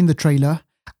 I've seen the trailer.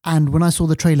 And when I saw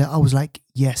the trailer, I was like,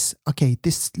 yes, okay,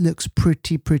 this looks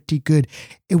pretty good.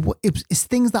 It's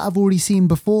things that I've already seen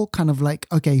before, kind of like,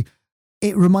 okay,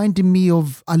 it reminded me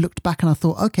of, I looked back and I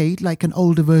thought, okay, like an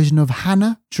older version of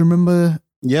Hannah. Do you remember,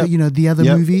 the other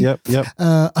movie? Yep.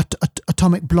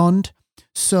 Atomic Blonde.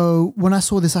 So when I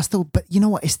saw this, I still, but you know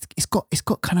what? It's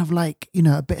got kind of like, you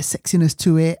know, a bit of sexiness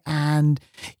to it, and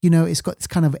you know, it's got this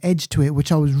kind of edge to it,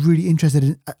 which I was really interested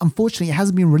in. Unfortunately, it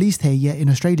hasn't been released here yet in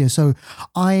Australia, so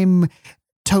I'm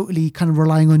totally kind of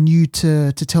relying on you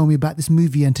to tell me about this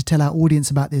movie and to tell our audience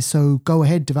about this. So go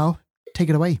ahead, Deval, take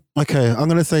it away. Okay, I'm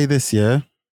gonna say this. Yeah,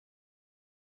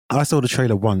 I saw the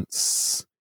trailer once,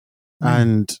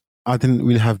 and I didn't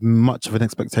really have much of an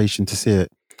expectation to see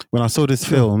it. When I saw this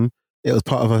film, it was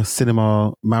part of a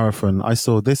cinema marathon. I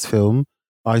saw this film,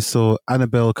 I saw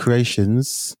Annabelle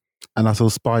Creations, and I saw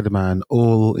Spider-Man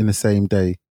all in the same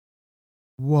day.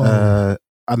 Whoa.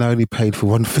 And I only paid for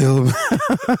one film.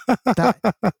 But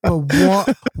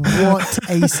what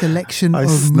a selection I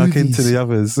of snuck movies. into the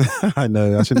others. I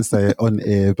know, I shouldn't say it on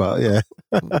air, but yeah.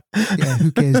 Yeah,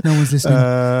 who cares? No one's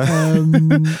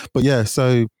listening. But yeah,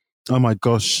 so oh my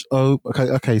gosh. Oh,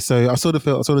 okay. So I saw the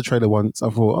film. I saw the trailer once. I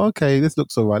thought, okay, this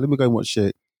looks all right. Let me go and watch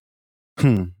it.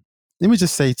 Let me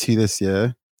just say to you this,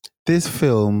 yeah. This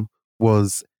film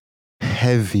was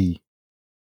heavy.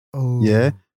 Oh.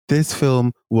 Yeah. This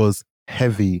film was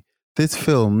heavy. This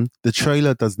film, the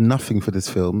trailer does nothing for this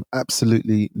film.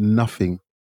 Absolutely nothing.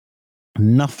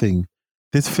 Nothing.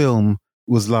 This film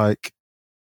was like,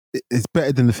 it's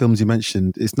better than the films you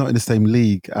mentioned. It's not in the same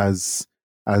league as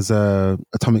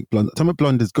Atomic Blonde. Atomic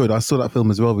Blonde is good. I saw that film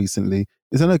as well recently.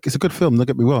 It's a good film. Don't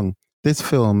get me wrong. This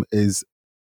film is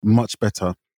much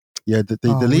better. Yeah,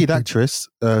 the lead actress,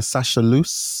 Sasha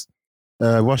Luce,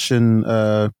 Russian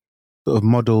sort of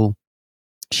model.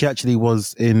 She actually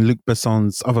was in Luc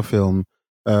Besson's other film,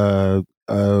 the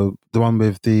one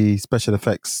with the special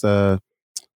effects,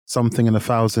 Something in a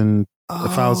Thousand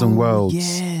Worlds,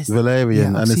 yes.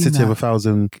 Valerian, and the City of a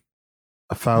Thousand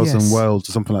Yes. Worlds,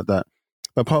 or something like that.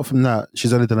 But apart from that,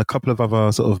 she's only done a couple of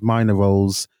other sort of minor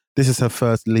roles. This is her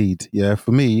first lead. Yeah,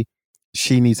 for me,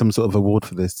 she needs some sort of award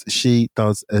for this. She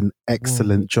does an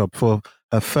excellent job for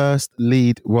her first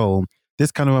lead role.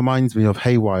 This kind of reminds me of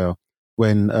Haywire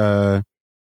when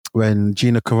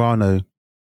Gina Carano,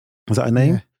 was that her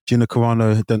name? Yeah. Gina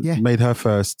Carano made her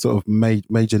first sort of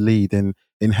major lead in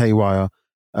Haywire.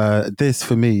 This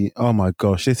for me, oh my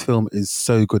gosh, this film is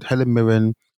so good. Helen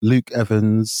Mirren, Luke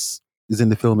Evans is in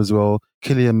the film as well.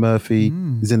 Cillian Murphy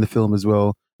is in the film as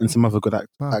well, and some other good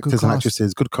actors and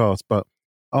actresses. Good cast, but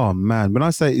oh man, when I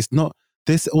say it's not,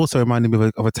 this also reminded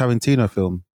me of a Tarantino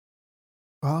film.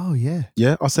 Oh yeah,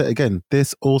 yeah. I'll say it again.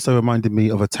 This also reminded me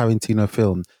of a Tarantino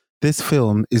film. This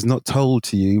film is not told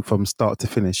to you from start to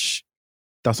finish.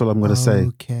 That's all I'm going to say.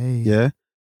 Okay. Yeah.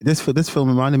 This film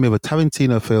reminded me of a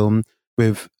Tarantino film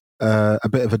with a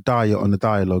bit of a diet on the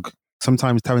dialogue.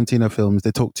 Sometimes Tarantino films,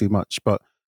 they talk too much, but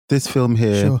this film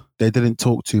here, they didn't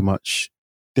talk too much.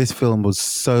 This film was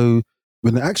so,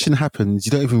 when the action happens,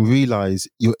 you don't even realize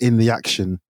you're in the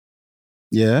action.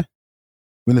 Yeah.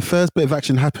 When the first bit of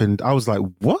action happened, I was like,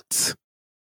 what?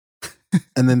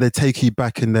 And then they take you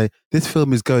back and this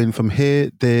film is going from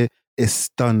here, there. It's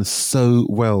done so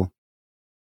well.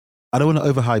 I don't want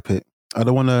to overhype it. I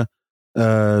don't want to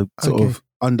sort of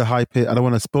underhype it. I don't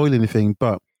want to spoil anything,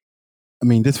 but I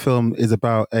mean, this film is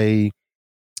about as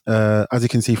you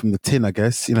can see from the tin, I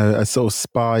guess, a sort of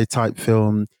spy type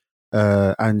film.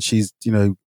 And she's,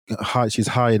 she's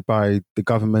hired by the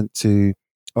government to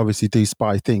obviously do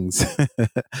spy things,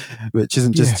 which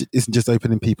isn't just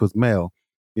opening people's mail.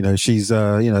 She's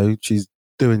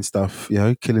doing stuff,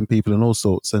 killing people and all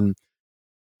sorts. And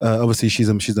obviously she's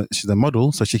a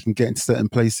model, so she can get into certain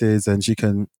places, and she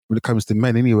can, when it comes to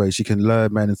men anyway, she can lure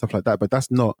men and stuff like that. But that's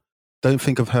not, don't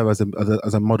think of her as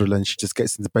a model and she just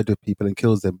gets into bed with people and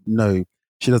kills them. No,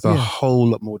 she does a whole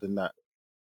lot more than that.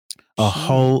 A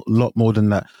whole lot more than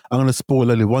that. I'm going to spoil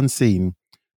only one scene.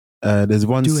 There's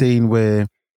one scene where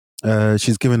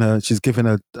she's given a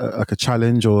like a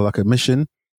challenge or like a mission.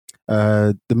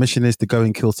 The mission is to go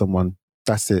and kill someone.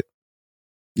 That's it.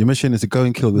 Your mission is to go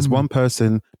and kill this one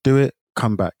person, do it,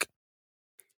 come back.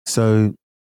 So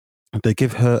they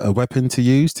give her a weapon to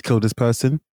use to kill this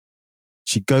person.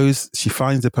 She goes, she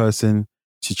finds the person,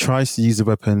 she tries to use the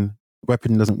weapon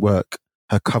doesn't work.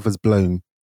 Her cover's blown.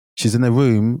 She's in a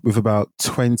room with about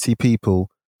 20 people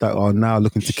that are now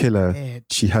looking to kill her.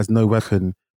 She has no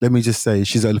weapon. Let me just say,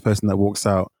 she's the only person that walks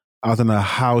out. I don't know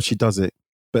how she does it,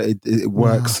 but it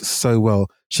works so well.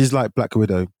 She's like Black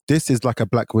Widow. This is like a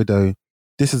Black Widow.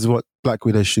 This is what Black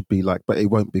Widow should be like, but it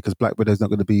won't be, because Black Widow is not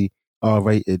going to be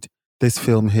R-rated. This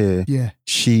film here,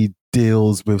 she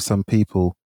deals with some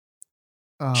people.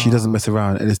 She doesn't mess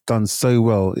around, and it's done so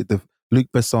well. Luc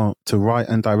Besson, to write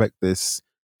and direct this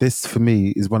for me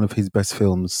is one of his best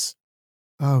films.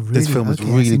 Oh, really? This film is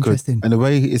really good. And the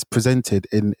way it's presented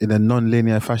in a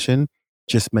non-linear fashion,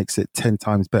 just makes it 10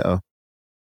 times better,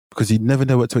 because you never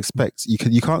know what to expect.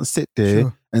 You can't sit there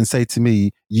Sure. and say to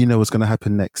me, you know what's going to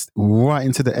happen next. Right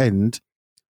into the end,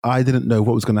 I didn't know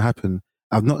what was going to happen.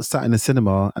 I've not sat in a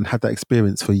cinema and had that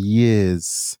experience for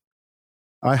years.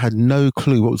 I had no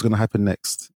clue what was going to happen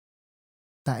next.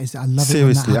 That is, I love it.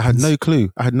 Seriously, I had happens. no clue.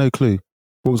 I had no clue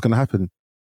what was going to happen.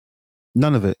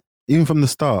 None of it. Even from the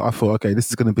start, I thought, okay, this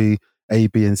is going to be A,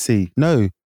 B, and C. No,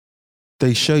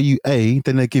 they show you A,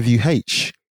 then they give you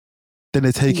H, then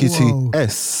they take you Whoa. to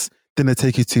S, then they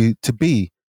take you to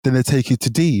B, then they take you to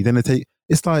D, then they take.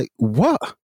 It's like,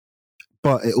 what?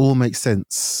 But it all makes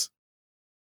sense.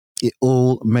 It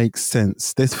all makes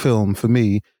sense. This film, for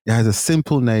me, it has a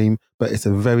simple name, but it's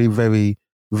a very, very,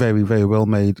 very, very well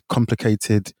made,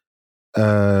 complicated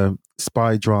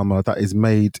spy drama that is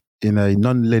made in a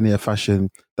non-linear fashion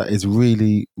that is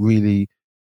really, really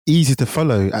easy to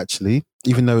follow, actually.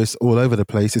 Even though it's all over the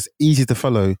place, it's easy to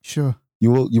follow. Sure.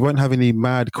 You won't have any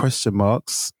mad question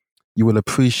marks. You will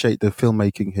appreciate the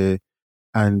filmmaking here.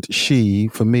 And she,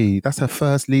 for me, that's her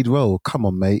first lead role. Come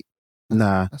on, mate.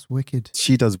 Nah, That's wicked.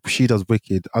 she does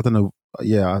wicked. I don't know.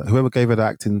 Yeah, whoever gave her the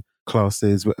acting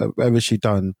classes, whatever she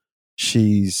done,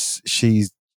 she's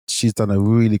done a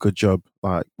really good job.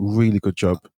 Like, really good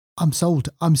job. I'm sold.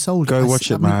 Go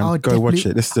watch it, man. Go watch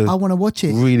it. This is I want to watch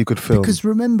it. really good film. Because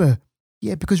remember,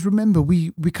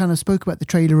 we kind of spoke about the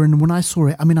trailer, and when I saw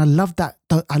it, I mean, I love that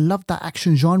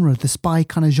action genre, the spy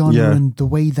kind of genre, Yeah. and the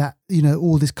way that, you know,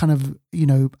 all this kind of, you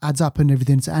know, adds up and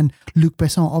everything. And Luc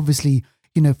Besson, obviously,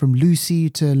 you know, from Lucy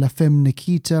to La Femme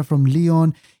Nikita, from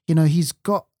Leon, you know, he's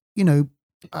got, you know,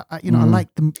 I like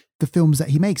the films that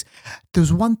he makes.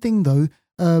 There's one thing though,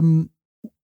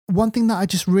 one thing that I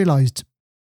just realized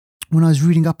when I was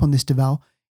reading up on this, Deval,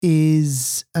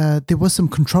 is there was some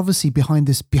controversy behind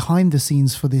the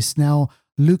scenes for this. Now,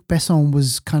 Luc Besson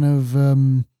was kind of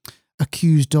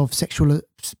accused of sexual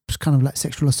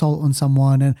assault on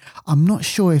someone, and I'm not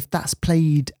sure if that's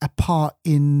played a part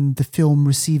in the film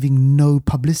receiving no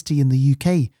publicity in the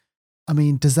UK. I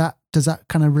mean, does that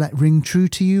kind of like ring true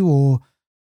to you, or,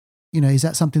 you know, is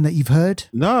that something that you've heard?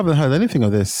 No, I haven't heard anything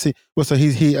of this. Well, so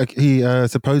he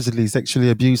supposedly sexually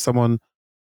abused someone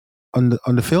on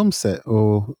the film set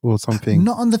or something.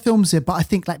 Not on the film set, but I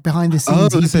think like behind the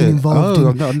scenes, is he's been it? involved Oh,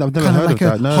 in I've never kind heard of like of a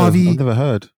that. No, Harvey, I've never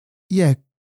heard. yeah,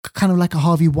 kind of like a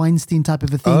Harvey Weinstein type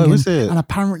of a thing. Oh, is it? And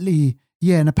apparently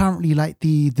like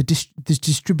the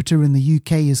distributor in the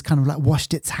UK has kind of like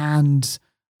washed its hands,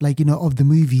 like, you know, of the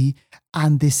movie,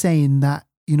 and they're saying that,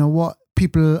 you know what,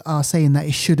 people are saying that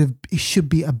it should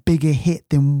be a bigger hit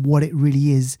than what it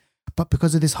really is, but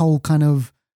because of this whole kind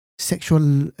of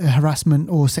sexual harassment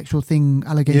or sexual thing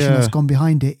allegation that's gone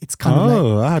behind it, it's kind of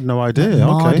like, I had no idea.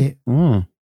 marred Okay. it.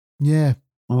 Yeah.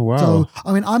 Oh wow. So,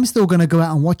 I mean, I'm still going to go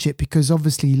out and watch it because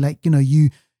obviously, like, you know,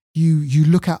 you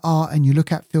look at art and you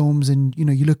look at films and, you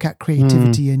know, you look at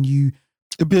creativity and you.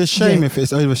 It'd be a shame if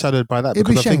it's overshadowed by that, It'd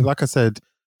be because a I think, shame. like I said,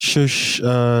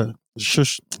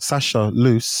 Sasha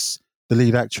Luce, the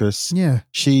lead actress, Yeah.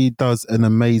 she does an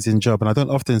amazing job. And I don't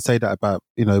often say that about,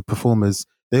 you know, performers.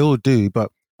 They all do.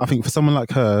 But I think for someone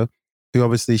like her, who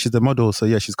obviously she's a model, so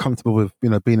yeah, she's comfortable with, you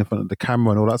know, being in front of the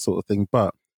camera and all that sort of thing.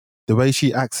 But the way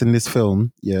she acts in this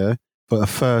film, yeah, for a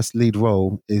first lead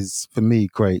role is, for me,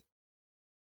 great.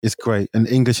 It's great. And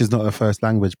English is not her first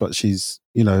language, but she's,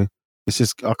 you know, it's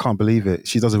just, I can't believe it.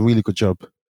 She does a really good job.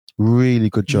 Really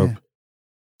good job. Yeah.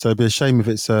 So it'd be a shame if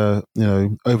it's, you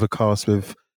know, overcast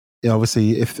with, you know,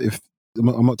 obviously if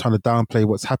I'm not trying to downplay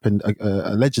what's happened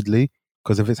allegedly,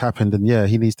 because if it's happened, then yeah,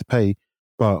 he needs to pay.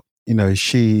 But, you know,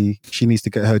 she needs to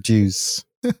get her dues.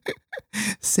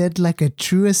 Said like a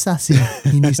true assassin,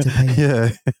 he needs to pay. Yeah,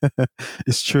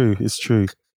 it's true.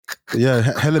 But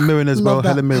yeah, Helen Mirren as well. Love that.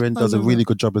 Helen Mirren does a love really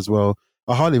good job as well.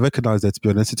 I hardly recognized her, to be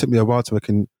honest. It took me a while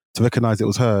to recognize it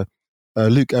was her.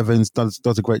 Luke Evans does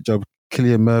a great job.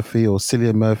 Cillian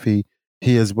Murphy,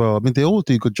 he as well. I mean, they all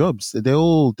do good jobs. They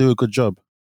all do a good job.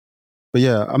 But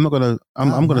yeah, I'm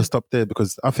gonna stop there,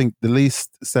 because I think the least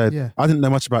said. Yeah. I didn't know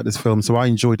much about this film, so I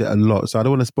enjoyed it a lot. So I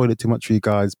don't want to spoil it too much for you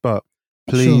guys, but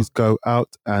please go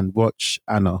out and watch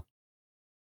Anna.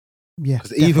 Yeah.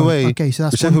 Because either way, okay, so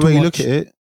that's whichever one to way you watch. look at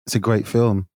it, it's a great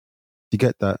film. You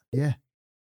get that? Yeah.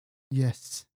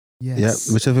 Yes. Yeah.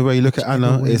 Whichever way you look at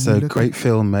Anna, way it's you a look great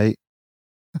film, mate.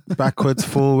 Backwards,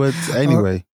 forwards,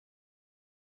 anyway.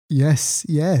 Yes,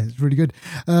 yeah, it's really good.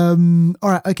 All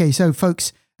right, okay, so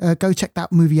folks, go check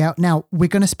that movie out. Now, we're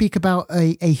going to speak about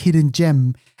a hidden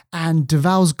gem, and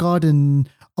Deval's Garden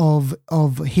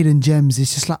of hidden gems.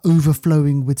 It's just like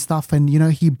overflowing with stuff. And,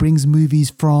 he brings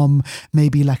movies from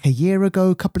maybe like a year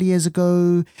ago, a couple of years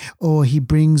ago, or he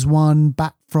brings one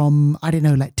back from, I don't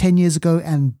know, like 10 years ago.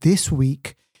 And this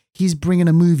week, he's bringing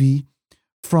a movie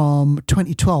from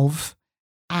 2012,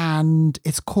 and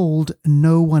it's called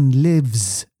No One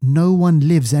Lives. No One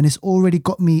Lives. And it's already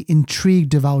got me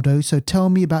intrigued, Valdo. So tell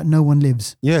me about No One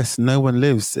Lives. Yes, No One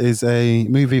Lives is a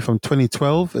movie from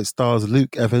 2012. It stars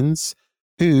Luke Evans,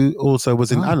 who also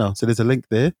was in Anna. So there's a link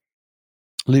there.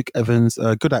 Luke Evans,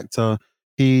 a good actor.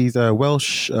 He's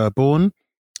Welsh born.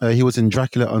 He was in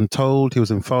Dracula Untold. He was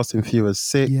in Fast and Furious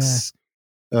 6.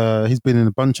 Yeah. He's been in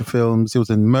a bunch of films. He was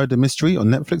in Murder Mystery on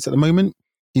Netflix at the moment.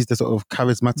 He's the sort of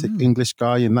charismatic English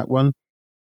guy in that one.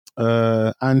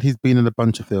 And he's been in a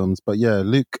bunch of films. But yeah,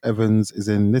 Luke Evans is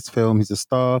in this film. He's a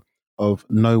star of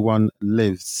No One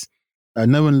Lives.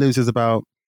 No One Lives is about,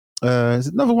 it's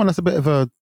another one that's a bit of a,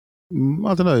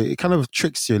 I don't know, it kind of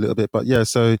tricks you a little bit. But yeah,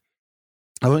 so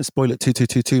I won't spoil it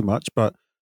too much. But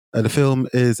the film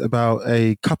is about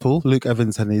a couple, Luke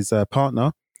Evans and his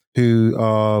partner, who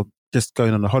are just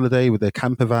going on a holiday with their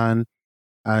camper van.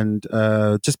 And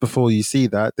just before you see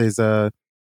that, there's a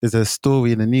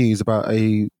story in the news about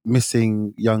a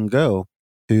missing young girl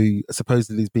who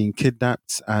supposedly is being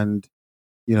kidnapped, and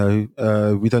we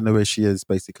don't know where she is,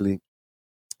 basically.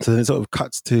 So then it sort of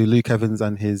cuts to Luke Evans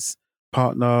and his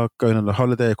partner going on a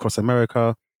holiday across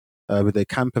America with their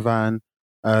camper van.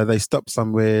 They stop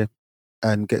somewhere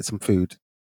and get some food.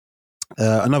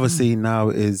 Another scene now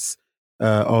is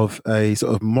of a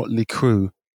sort of motley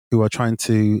crew who are trying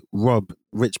to rob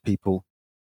rich people.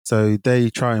 So they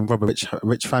try and rob a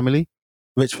rich family.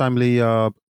 Rich family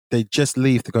they just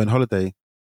leave to go on holiday.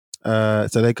 So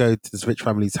they go to this rich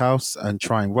family's house and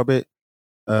try and rob it.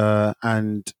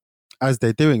 And as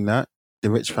they're doing that, the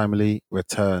rich family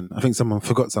return. I think someone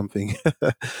forgot something.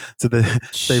 So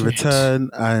they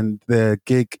return and their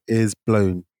gig is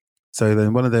blown. So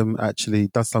then one of them actually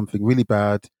does something really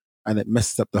bad and it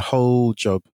messes up the whole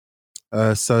job.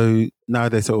 So now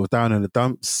they're sort of down in the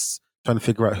dumps, trying to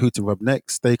figure out who to rob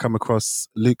next. They come across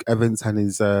Luke Evans and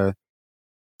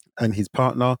his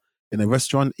partner in a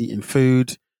restaurant eating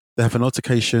food. They have an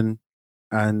altercation,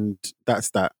 and that's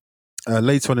that.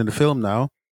 Later on in the film now,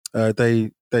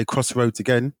 they cross roads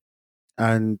again,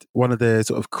 and one of their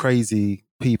sort of crazy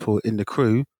people in the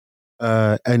crew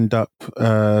end up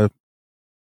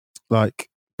like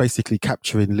basically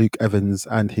capturing Luke Evans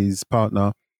and his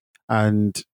partner,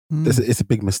 and it's a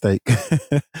big mistake.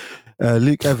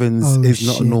 Luke Evans is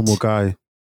not a normal guy.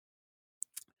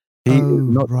 He is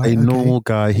not a normal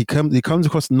guy. He comes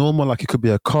across normal, like he could be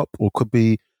a cop or could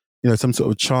be, some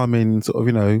sort of charming sort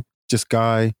of, just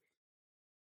guy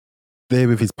there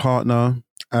with his partner,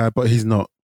 but he's not.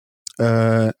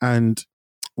 And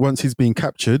once he's been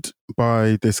captured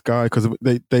by this guy, because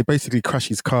they basically crash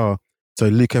his car. So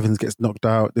Luke Evans gets knocked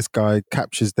out. This guy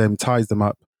captures them, ties them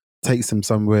up, takes them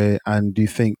somewhere, and you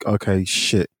think, okay,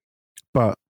 shit.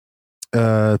 But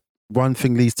one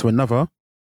thing leads to another.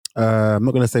 I'm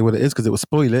not going to say what it is because it will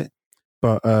spoil it.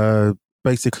 But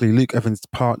basically, Luke Evans'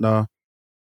 partner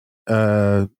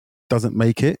doesn't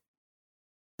make it.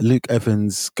 Luke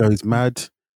Evans goes mad,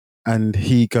 and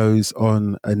he goes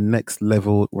on a next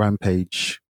level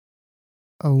rampage.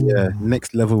 Oh, yeah,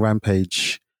 next level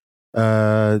rampage.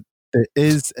 There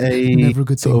is a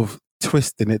sort of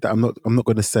twist in it that I'm not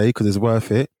going to say because it's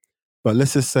worth it. But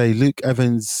let's just say Luke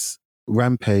Evans'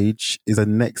 rampage is a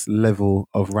next level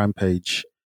of rampage,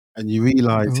 and you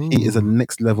realize he is a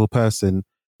next level person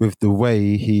with the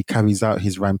way he carries out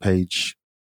his rampage.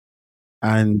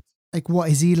 And like, what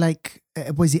is he like?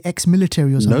 Was he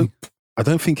ex-military or something? Nope, I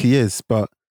don't think he is. But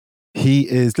he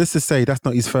is. Let's just say that's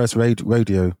not his first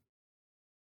rodeo.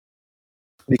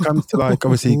 When it comes to like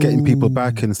obviously getting people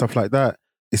back and stuff like that,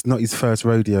 it's not his first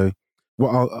rodeo. What?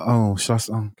 I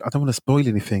don't want to spoil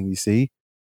anything. You see.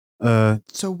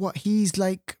 So what? He's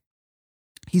like,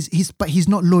 but he's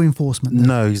not law enforcement. Though.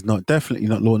 No, he's not. Definitely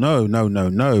not law.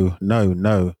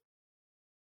 No.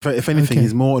 If anything,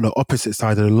 he's more on the opposite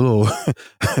side of the law.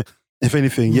 If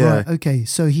anything, yeah. Right, okay,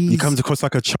 so he comes across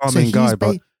like a charming guy,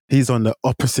 but he's on the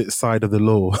opposite side of the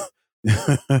law.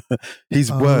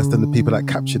 He's worse than the people that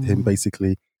captured him,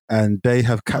 basically, and they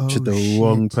have captured the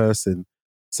wrong person.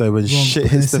 So when shit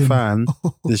hits the fan,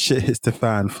 the shit hits the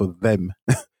fan for them.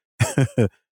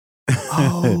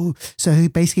 So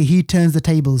he turns the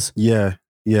tables. Yeah,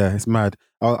 it's mad.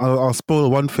 I'll spoil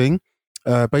one thing.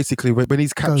 Basically, when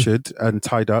he's captured and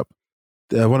tied up,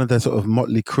 one of their sort of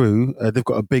motley crew, they've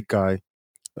got a big guy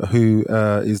who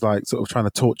is like sort of trying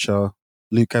to torture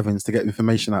Luke Evans to get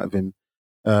information out of him.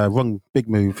 Wrong, big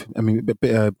move. I mean,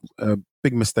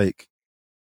 big mistake.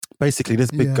 Basically,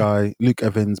 this big Yeah. guy, Luke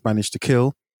Evans, managed to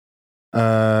kill.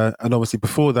 And obviously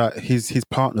before that, his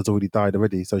partner's already died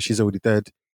already. So she's already dead.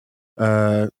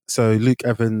 So Luke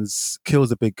Evans kills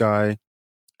the big guy.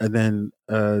 And then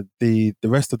the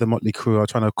rest of the motley crew are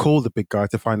trying to call the big guy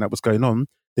to find out what's going on.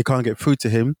 They can't get through to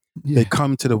him. Yeah. They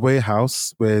come to the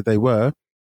warehouse where they were,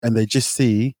 and they just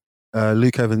see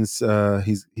Luke Evans,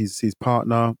 his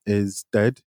partner is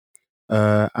dead.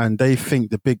 And they think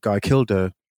the big guy killed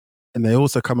her. And they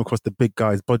also come across the big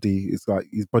guy's body. It's like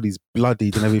his body's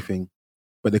bloodied and everything,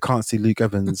 but they can't see Luke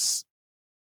Evans.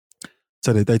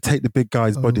 So they take the big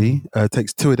guy's body,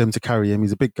 takes two of them to carry him.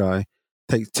 He's a big guy.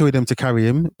 Takes two of them to carry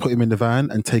him, put him in the van,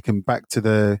 and take him back to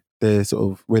their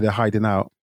sort of where they're hiding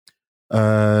out.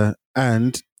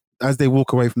 And as they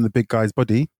walk away from the big guy's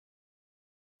body,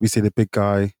 we see the big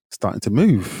guy starting to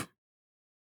move.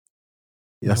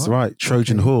 That's What? right,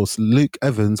 Trojan Okay. horse. Luke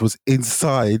Evans was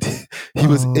inside. He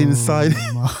was inside.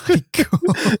 My God.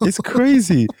 It's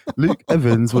crazy. Luke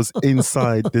Evans was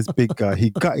inside this big guy.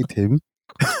 He gutted him.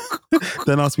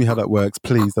 Don't ask me how that works.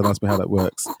 Please don't ask me how that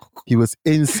works. He was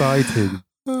inside him.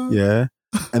 Yeah.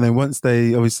 And then once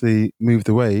they obviously moved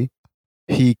away,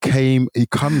 he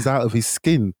comes out of his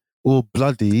skin all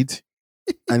bloodied,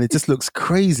 and it just looks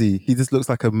crazy. He just looks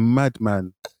like a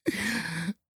madman.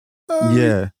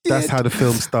 Yeah. That's how the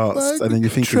film starts. And then you're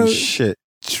thinking, shit.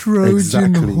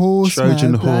 Trojan horse.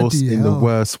 Trojan man, horse bloody in the hell.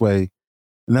 worst way.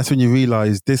 And that's when you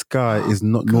realize this guy is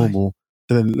not God. normal.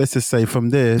 So then let's just say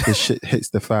from there, the shit hits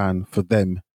the fan for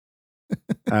them.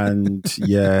 And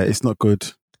yeah, it's not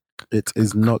good. It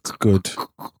is not good.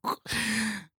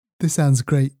 This sounds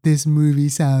great. This movie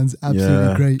sounds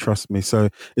absolutely great. Trust me. So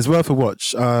it's worth a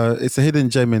watch. It's a hidden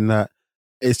gem in that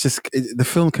it's just, the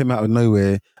film came out of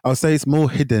nowhere. I'll say it's more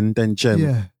hidden than gem.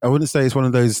 Yeah. I wouldn't say it's one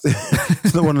of those,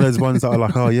 it's not one of those ones that are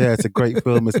like, oh yeah, it's a great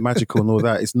film, it's magical and all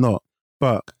that. It's not.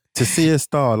 But to see a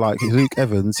star like Luke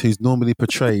Evans, who's normally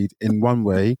portrayed in one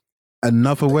way,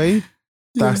 another way,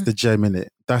 that's Yeah. the gem in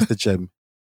it. That's the gem.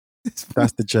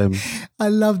 That's the gem. I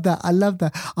love that. I love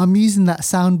that. I'm using that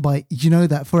soundbite. You know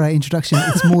that for our introduction.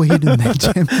 It's more hidden than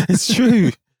gem. It's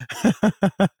true.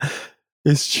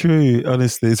 It's true.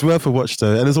 Honestly, it's worth a watch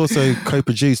though, and it's also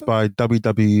co-produced by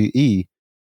WWE.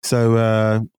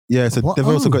 So yeah, so What? they've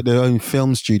also Oh. got their own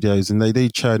film studios, and they do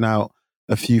churn out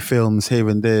a few films here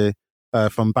and there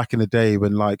from back in the day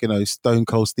when, like, you know, Stone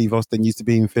Cold Steve Austin used to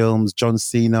be in films, John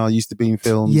Cena used to be in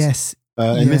films. Yes.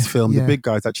 In this film, yeah. the big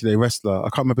guy's actually a wrestler. I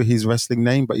can't remember his wrestling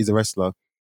name, but he's a wrestler.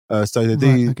 So they do.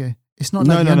 Right, okay. It's not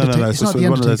No, like no, the no, Undertaker. no. It's So not it's the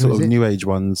one of those Undertaker, sort is of it? new age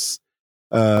ones.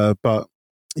 But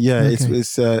yeah, Okay.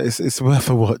 it's worth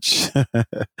a watch.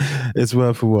 It's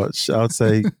worth a watch. I'd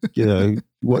say, you know,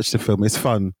 watch the film. It's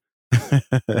fun.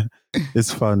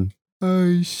 It's fun.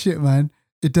 Oh shit, man!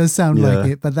 It does sound like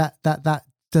Yeah. it, but that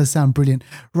does sound brilliant.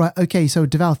 Right? Okay. So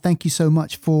Deval, thank you so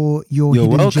much for your You're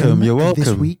hidden welcome. gem You're this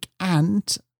welcome. week,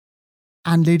 and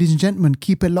ladies and gentlemen,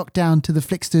 keep it locked down to the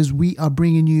Flicksters. We are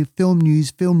bringing you film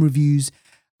news, film reviews,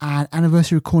 and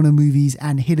anniversary corner movies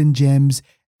and hidden gems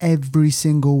every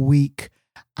single week.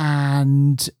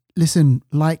 And listen,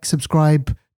 like,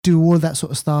 subscribe, do all that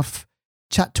sort of stuff.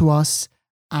 Chat to us.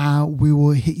 We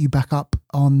will hit you back up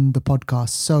on the podcast.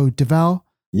 So, Deval,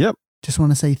 Yep. just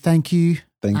want to say thank you.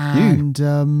 Thank you.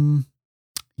 And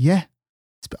yeah,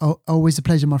 it's always a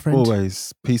pleasure, my friend.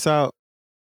 Always. Peace out.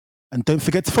 And don't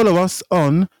forget to follow us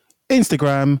on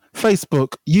Instagram,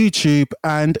 Facebook, YouTube,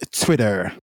 and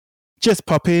Twitter. Just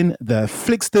pop in the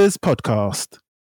Flicksters Podcast.